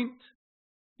the point.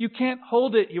 You can't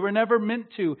hold it. You were never meant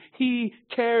to. He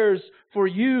cares for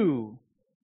you.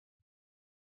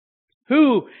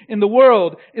 Who in the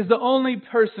world is the only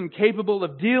person capable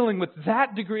of dealing with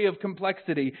that degree of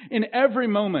complexity in every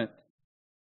moment?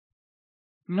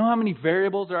 You know how many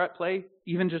variables are at play,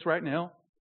 even just right now?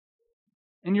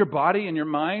 In your body, in your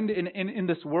mind, in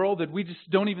this world that we just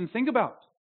don't even think about.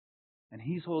 And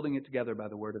He's holding it together by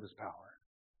the word of His power.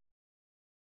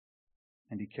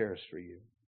 And He cares for you.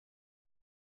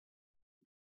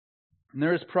 And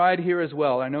there is pride here as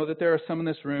well. I know that there are some in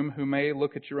this room who may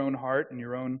look at your own heart and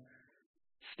your own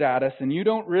status, and you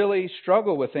don't really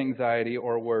struggle with anxiety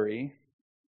or worry.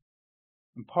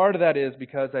 And part of that is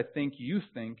because I think you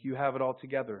have it all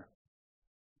together.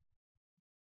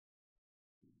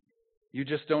 You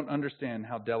just don't understand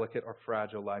how delicate or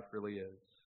fragile life really is.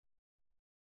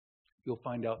 You'll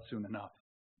find out soon enough.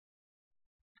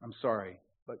 I'm sorry,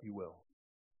 but you will.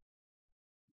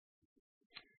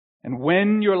 And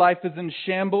when your life is in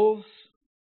shambles,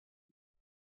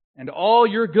 and all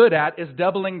you're good at is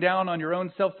doubling down on your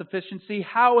own self-sufficiency,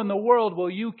 how in the world will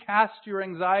you cast your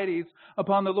anxieties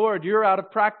upon the Lord? You're out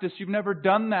of practice. You've never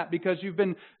done that because you've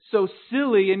been so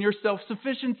silly in your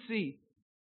self-sufficiency.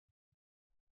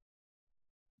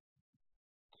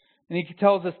 And he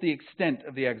tells us the extent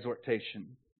of the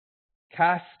exhortation.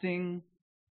 Casting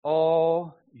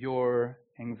all your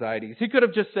anxieties. He could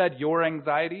have just said your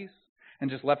anxieties and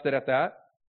just left it at that.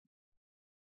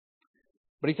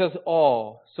 But he says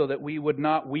all, so that we would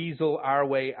not weasel our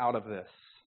way out of this.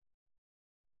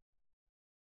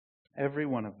 Every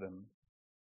one of them.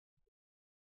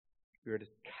 We are to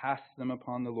cast them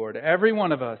upon the Lord. Every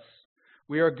one of us,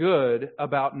 we are good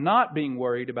about not being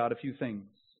worried about a few things.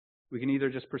 We can either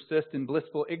just persist in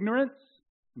blissful ignorance,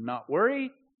 not worry.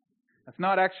 That's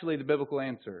not actually the biblical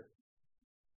answer.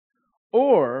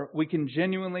 Or we can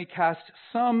genuinely cast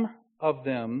some of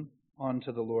them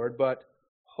onto the Lord, but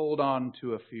hold on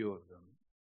to a few of them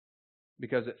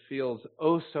because it feels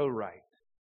oh so right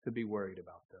to be worried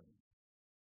about them.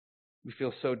 We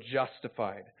feel so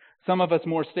justified. Some of us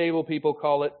more stable people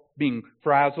call it being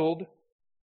frazzled,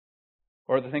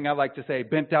 or the thing I like to say,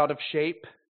 bent out of shape,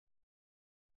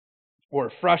 or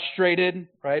frustrated,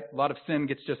 right? A lot of sin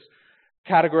gets just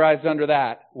categorized under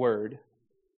that word.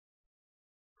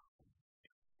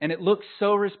 And it looks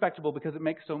so respectable because it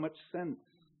makes so much sense.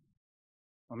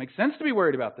 Well, it makes sense to be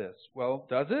worried about this. Well,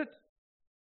 does it?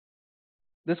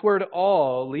 This word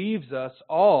all leaves us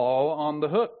all on the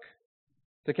hook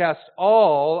to cast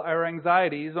all our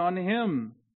anxieties on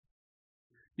Him.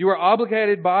 You are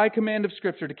obligated by command of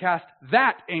Scripture to cast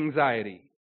that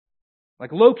anxiety.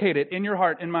 Like locate it in your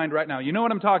heart and mind right now. You know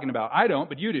what I'm talking about. I don't,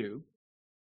 but you do.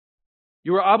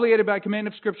 You are obligated by command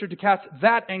of Scripture to cast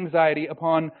that anxiety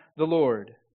upon the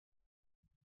Lord.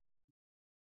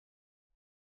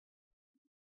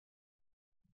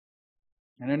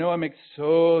 And I know it makes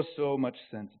so much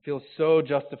sense. It feels so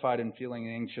justified in feeling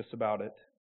anxious about it.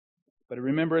 But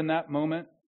remember, in that moment,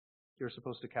 you're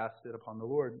supposed to cast it upon the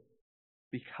Lord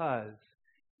because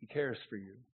He cares for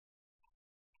you.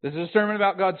 This is a sermon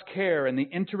about God's care and the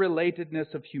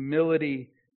interrelatedness of humility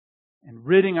and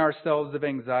ridding ourselves of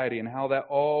anxiety and how that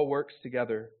all works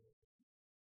together.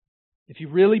 If you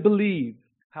really believe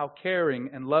how caring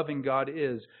and loving God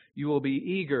is, you will be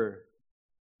eager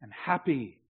and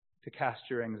happy to cast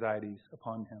your anxieties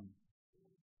upon Him.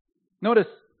 Notice,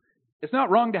 it's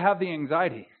not wrong to have the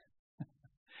anxiety.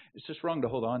 It's just wrong to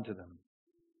hold on to them.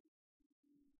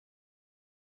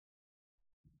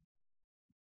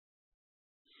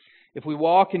 If we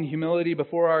walk in humility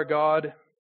before our God,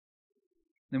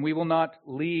 then we will not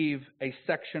leave a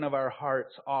section of our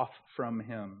hearts off from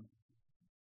Him.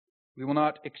 We will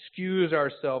not excuse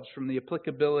ourselves from the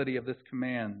applicability of this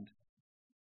command.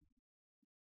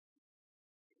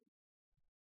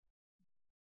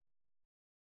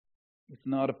 It's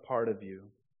not a part of you.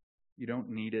 You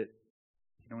don't need it.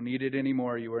 You don't need it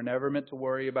anymore. You were never meant to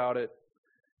worry about it.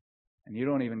 And you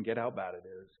don't even get how bad it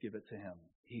is. Give it to Him.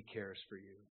 He cares for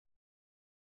you.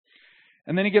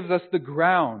 And then He gives us the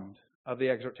ground of the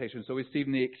exhortation. So we've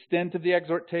seen the extent of the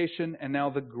exhortation and now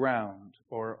the ground,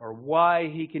 or why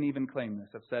He can even claim this.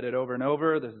 I've said it over and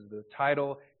over. This is the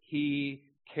title. He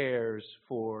cares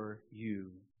for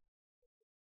you.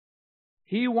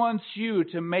 He wants you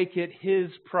to make it His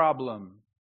problem.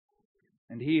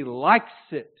 And He likes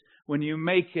it when you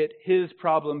make it His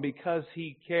problem because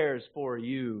He cares for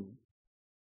you.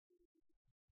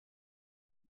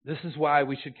 This is why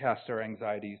we should cast our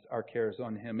anxieties, our cares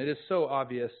on Him. It is so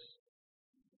obvious.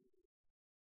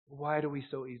 Why do we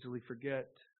so easily forget?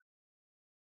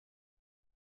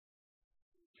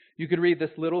 You could read this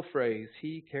little phrase,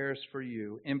 He cares for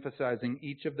you, emphasizing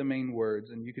each of the main words,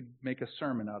 and you could make a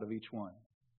sermon out of each one.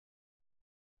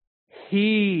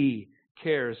 He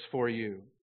cares for you.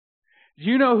 Do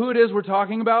you know who it is we're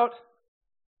talking about?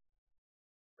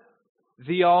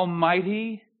 The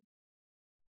Almighty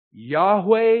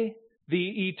Yahweh,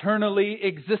 the eternally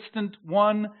existent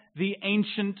one, the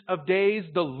Ancient of Days,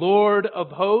 the Lord of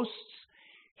hosts.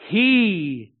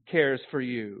 He cares for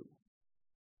you.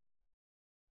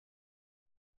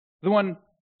 The one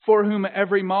for whom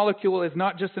every molecule is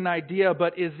not just an idea,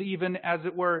 but is even, as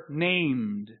it were,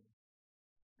 named.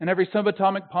 And every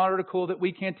subatomic particle that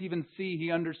we can't even see,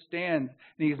 He understands.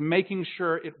 And He's making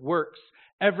sure it works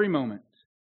every moment.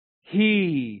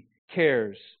 He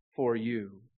cares for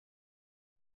you.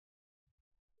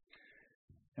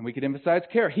 And we could emphasize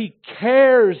care. He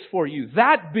cares for you.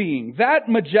 That being, that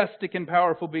majestic and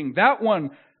powerful being, that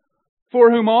one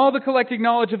for whom all the collective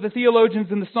knowledge of the theologians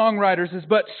and the songwriters is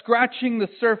but scratching the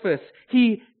surface.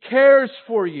 He cares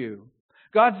for you.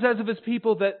 God says of His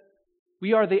people that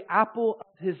we are the apple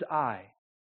of His eye.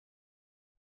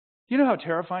 Do you know how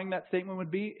terrifying that statement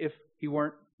would be if He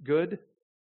weren't good? If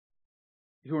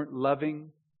He weren't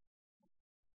loving?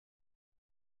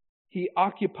 He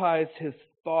occupies His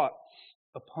thoughts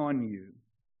upon you.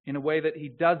 in a way that He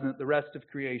doesn't the rest of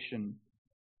creation.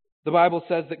 The Bible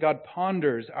says that God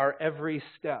ponders our every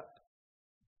step.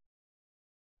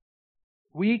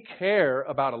 We care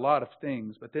about a lot of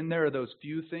things, but then there are those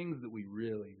few things that we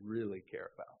really, really care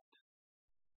about.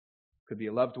 Could be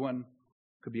a loved one,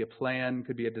 could be a plan,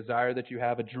 could be a desire that you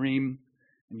have, a dream,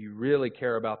 and you really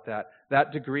care about that.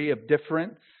 That degree of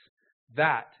difference,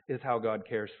 that is how God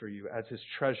cares for you as His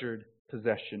treasured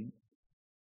possession.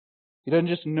 He doesn't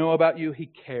just know about you, He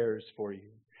cares for you.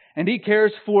 And He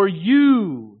cares for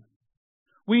you.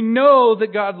 We know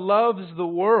that God loves the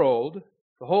world,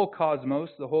 the whole cosmos,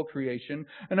 the whole creation.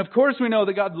 And of course we know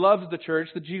that God loves the church,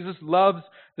 that Jesus loves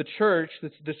the church,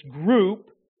 this group.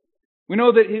 We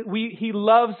know that He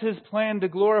loves His plan to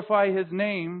glorify His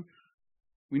name.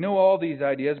 We know all these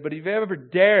ideas, but have you ever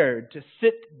dared to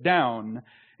sit down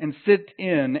and sit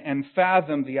in and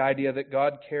fathom the idea that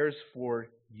God cares for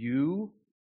you?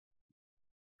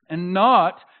 And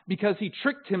not because He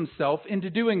tricked Himself into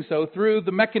doing so through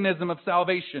the mechanism of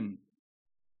salvation.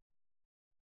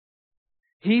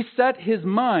 He set His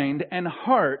mind and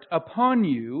heart upon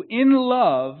you in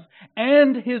love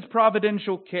and His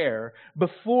providential care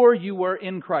before you were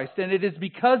in Christ. And it is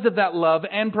because of that love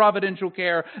and providential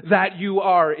care that you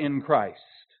are in Christ.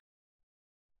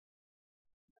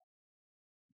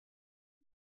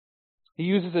 He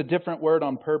uses a different word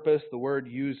on purpose. The word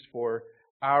used for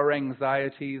our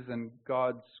anxieties and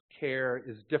God's care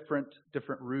is different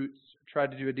roots.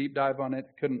 Tried to do a deep dive on it.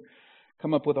 Couldn't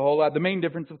come up with a whole lot. The main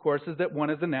difference, of course, is that one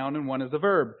is a noun and one is a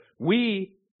verb.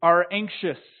 We are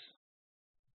anxious.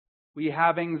 We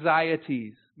have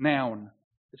anxieties. Noun.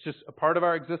 It's just a part of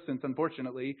our existence,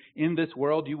 unfortunately. In this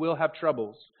world, you will have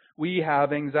troubles. We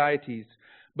have anxieties.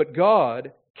 But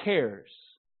God cares.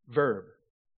 Verb.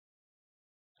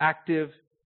 Active,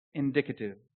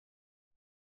 indicative.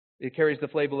 It carries the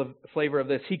flavor of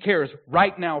this. He cares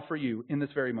right now for you in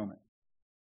this very moment.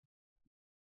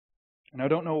 And I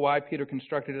don't know why Peter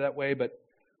constructed it that way, but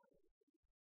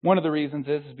one of the reasons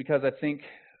is because I think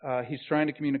he's trying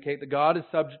to communicate that God is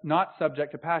not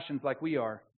subject to passions like we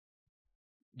are.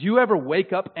 Do you ever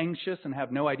wake up anxious and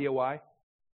have no idea why?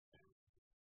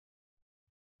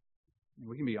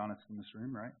 We can be honest in this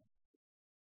room, right?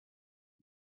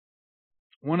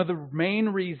 One of the main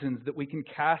reasons that we can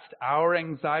cast our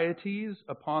anxieties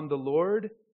upon the Lord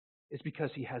is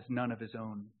because He has none of His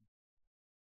own.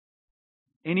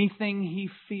 Anything He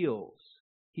feels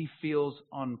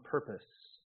on purpose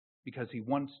because He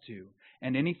wants to.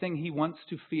 And anything He wants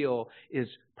to feel is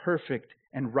perfect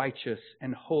and righteous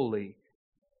and holy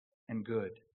and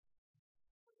good.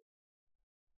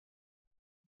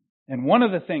 And one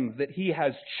of the things that He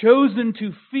has chosen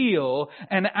to feel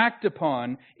and act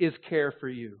upon is care for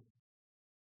you.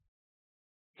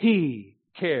 He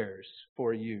cares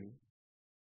for you.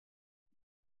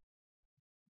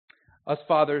 Us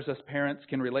fathers, us parents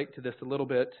can relate to this a little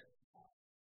bit.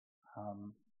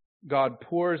 God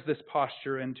pours this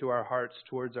posture into our hearts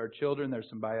towards our children. There's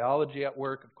some biology at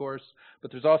work, of course,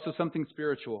 but there's also something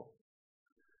spiritual.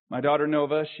 My daughter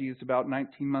Nova, she's about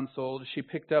 19 months old. She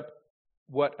picked up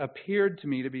what appeared to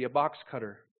me to be a box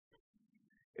cutter.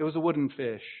 It was a wooden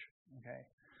fish. Okay,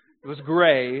 it was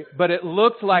gray, but it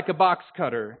looked like a box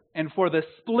cutter. And for the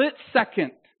split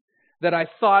second that I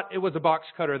thought it was a box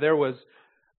cutter, there was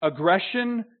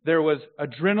aggression, there was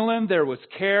adrenaline, there was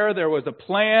care, there was a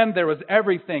plan, there was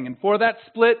everything. And for that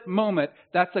split moment,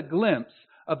 that's a glimpse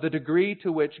of the degree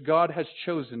to which God has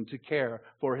chosen to care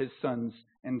for His sons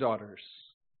and daughters.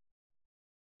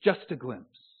 Just a glimpse.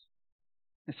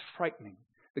 It's frightening.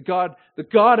 The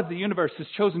God of the universe has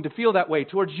chosen to feel that way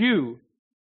towards you.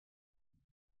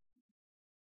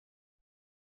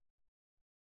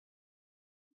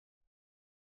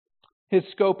 His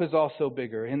scope is also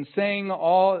bigger.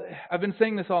 I've been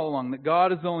saying this all along, that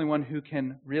God is the only one who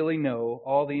can really know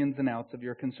all the ins and outs of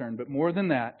your concern. But more than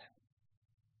that,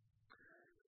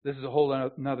 this is a whole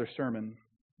another sermon,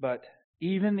 but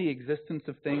even the existence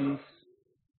of things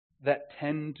that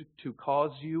tend to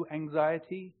cause you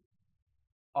anxiety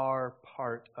are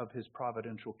part of His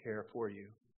providential care for you.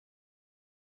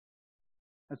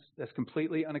 That's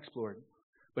completely unexplored.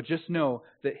 But just know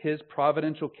that His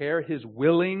providential care, His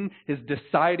willing, His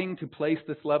deciding to place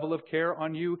this level of care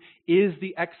on you is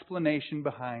the explanation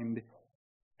behind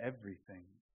everything.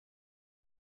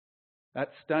 That's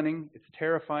stunning. It's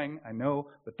terrifying, I know,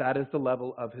 but that is the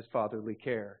level of His fatherly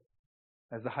care.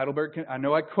 As the Heidelberg, I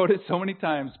know I quote it so many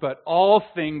times, but all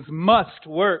things must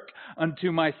work unto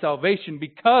my salvation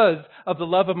because of the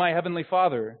love of my Heavenly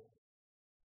Father.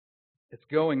 It's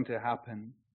going to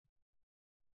happen.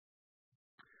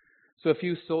 So a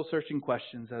few soul-searching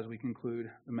questions as we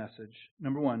conclude the message.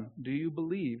 Number one, do you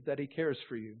believe that He cares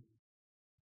for you?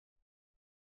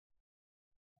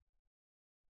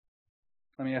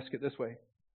 Let me ask it this way.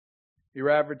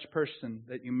 Your average person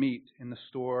that you meet in the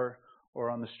store or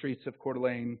on the streets of Coeur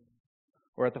d'Alene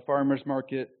or at the farmer's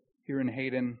market here in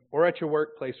Hayden or at your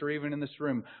workplace or even in this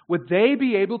room, would they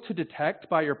be able to detect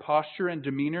by your posture and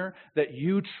demeanor that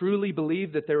you truly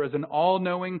believe that there is an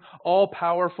all-knowing,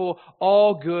 all-powerful,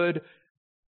 all-good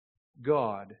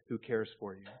God who cares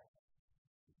for you?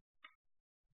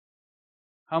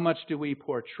 How much do we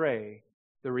portray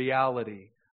the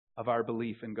reality of our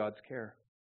belief in God's care?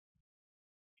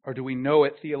 Or do we know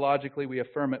it theologically, we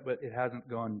affirm it, but it hasn't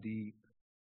gone deep?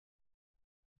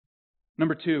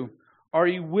 Number two, are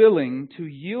you willing to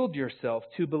yield yourself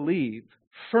to believe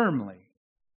firmly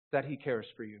that He cares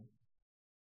for you?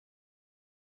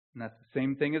 And that's the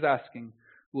same thing as asking,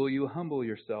 will you humble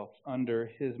yourself under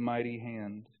His mighty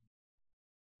hand?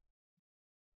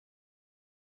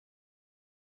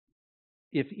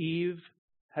 If Eve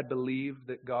had believed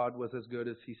that God was as good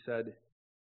as He said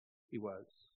He was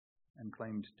and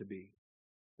claimed to be,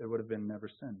 there would have been never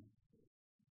sin.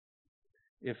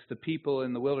 If the people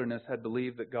in the wilderness had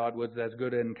believed that God was as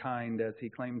good and kind as He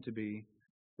claimed to be,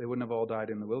 they wouldn't have all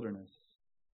died in the wilderness.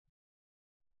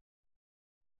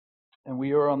 And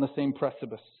we are on the same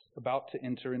precipice, about to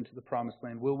enter into the promised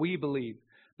land. Will we believe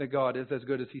that God is as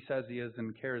good as He says He is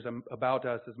and cares about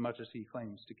us as much as He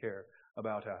claims to care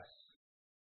about us?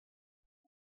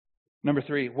 Number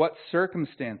three, what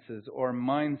circumstances or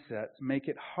mindsets make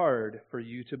it hard for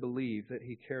you to believe that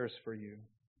He cares for you?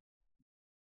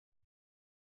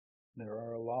 There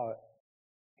are a lot.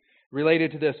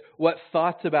 Related to this, what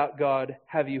thoughts about God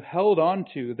have you held on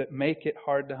to that make it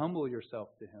hard to humble yourself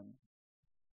to Him?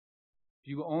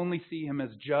 Do you only see Him as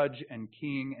judge and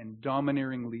king and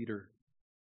domineering leader?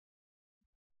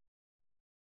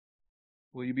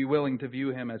 Will you be willing to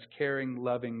view Him as caring,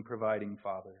 loving, providing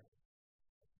Father?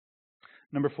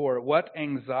 Number four, what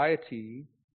anxiety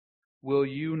will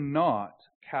you not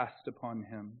cast upon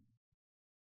Him?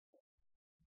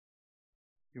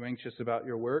 You anxious about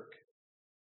your work?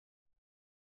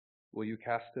 Will you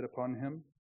cast it upon Him?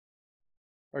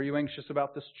 Are you anxious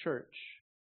about this church?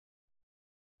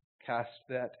 Cast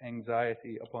that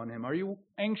anxiety upon Him. Are you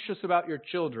anxious about your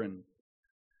children?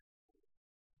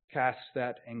 Cast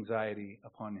that anxiety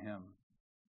upon Him.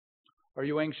 Are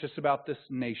you anxious about this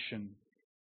nation?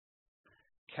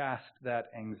 Cast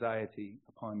that anxiety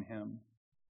upon Him.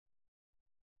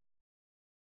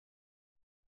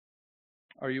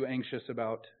 Are you anxious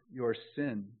about your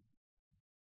sin?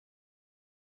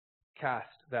 Cast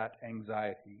that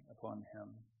anxiety upon Him.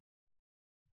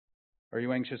 Are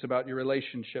you anxious about your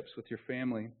relationships with your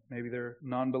family? Maybe they're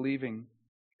non-believing.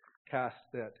 Cast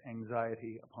that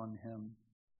anxiety upon Him.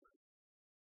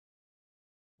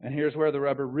 And here's where the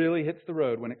rubber really hits the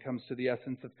road when it comes to the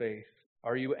essence of faith.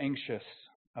 Are you anxious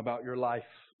about your life?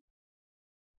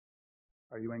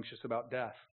 Are you anxious about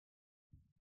death?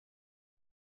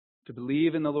 To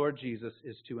believe in the Lord Jesus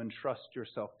is to entrust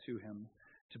yourself to Him,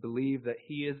 to believe that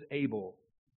He is able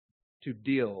to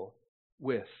deal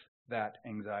with that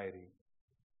anxiety.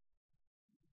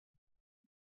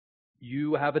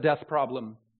 You have a death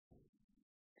problem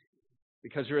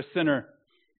because you're a sinner.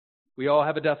 We all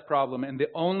have a death problem, and the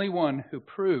only one who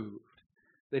proved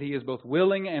that He is both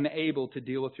willing and able to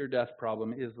deal with your death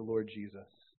problem is the Lord Jesus.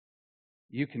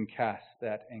 You can cast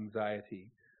that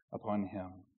anxiety upon Him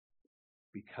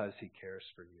because He cares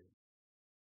for you.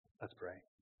 Let's pray.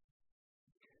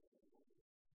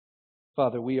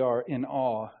 Father, we are in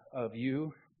awe of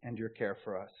You and Your care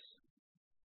for us.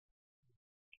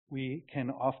 We can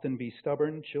often be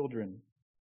stubborn children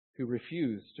who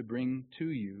refuse to bring to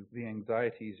You the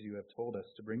anxieties You have told us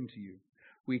to bring to You.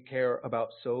 We care about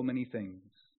so many things.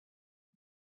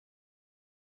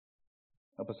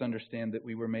 Help us understand that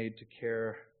we were made to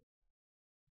care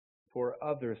for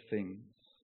other things,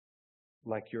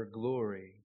 like Your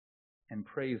glory and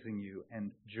praising You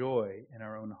and joy in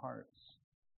our own hearts.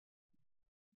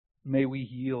 May we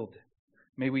yield.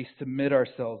 May we submit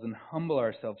ourselves and humble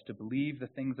ourselves to believe the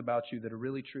things about You that are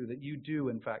really true, that You do,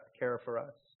 in fact, care for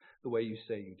us the way You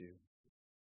say You do.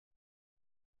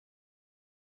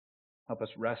 Help us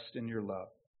rest in Your love.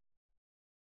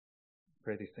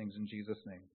 Pray these things in Jesus'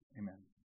 name. Amen.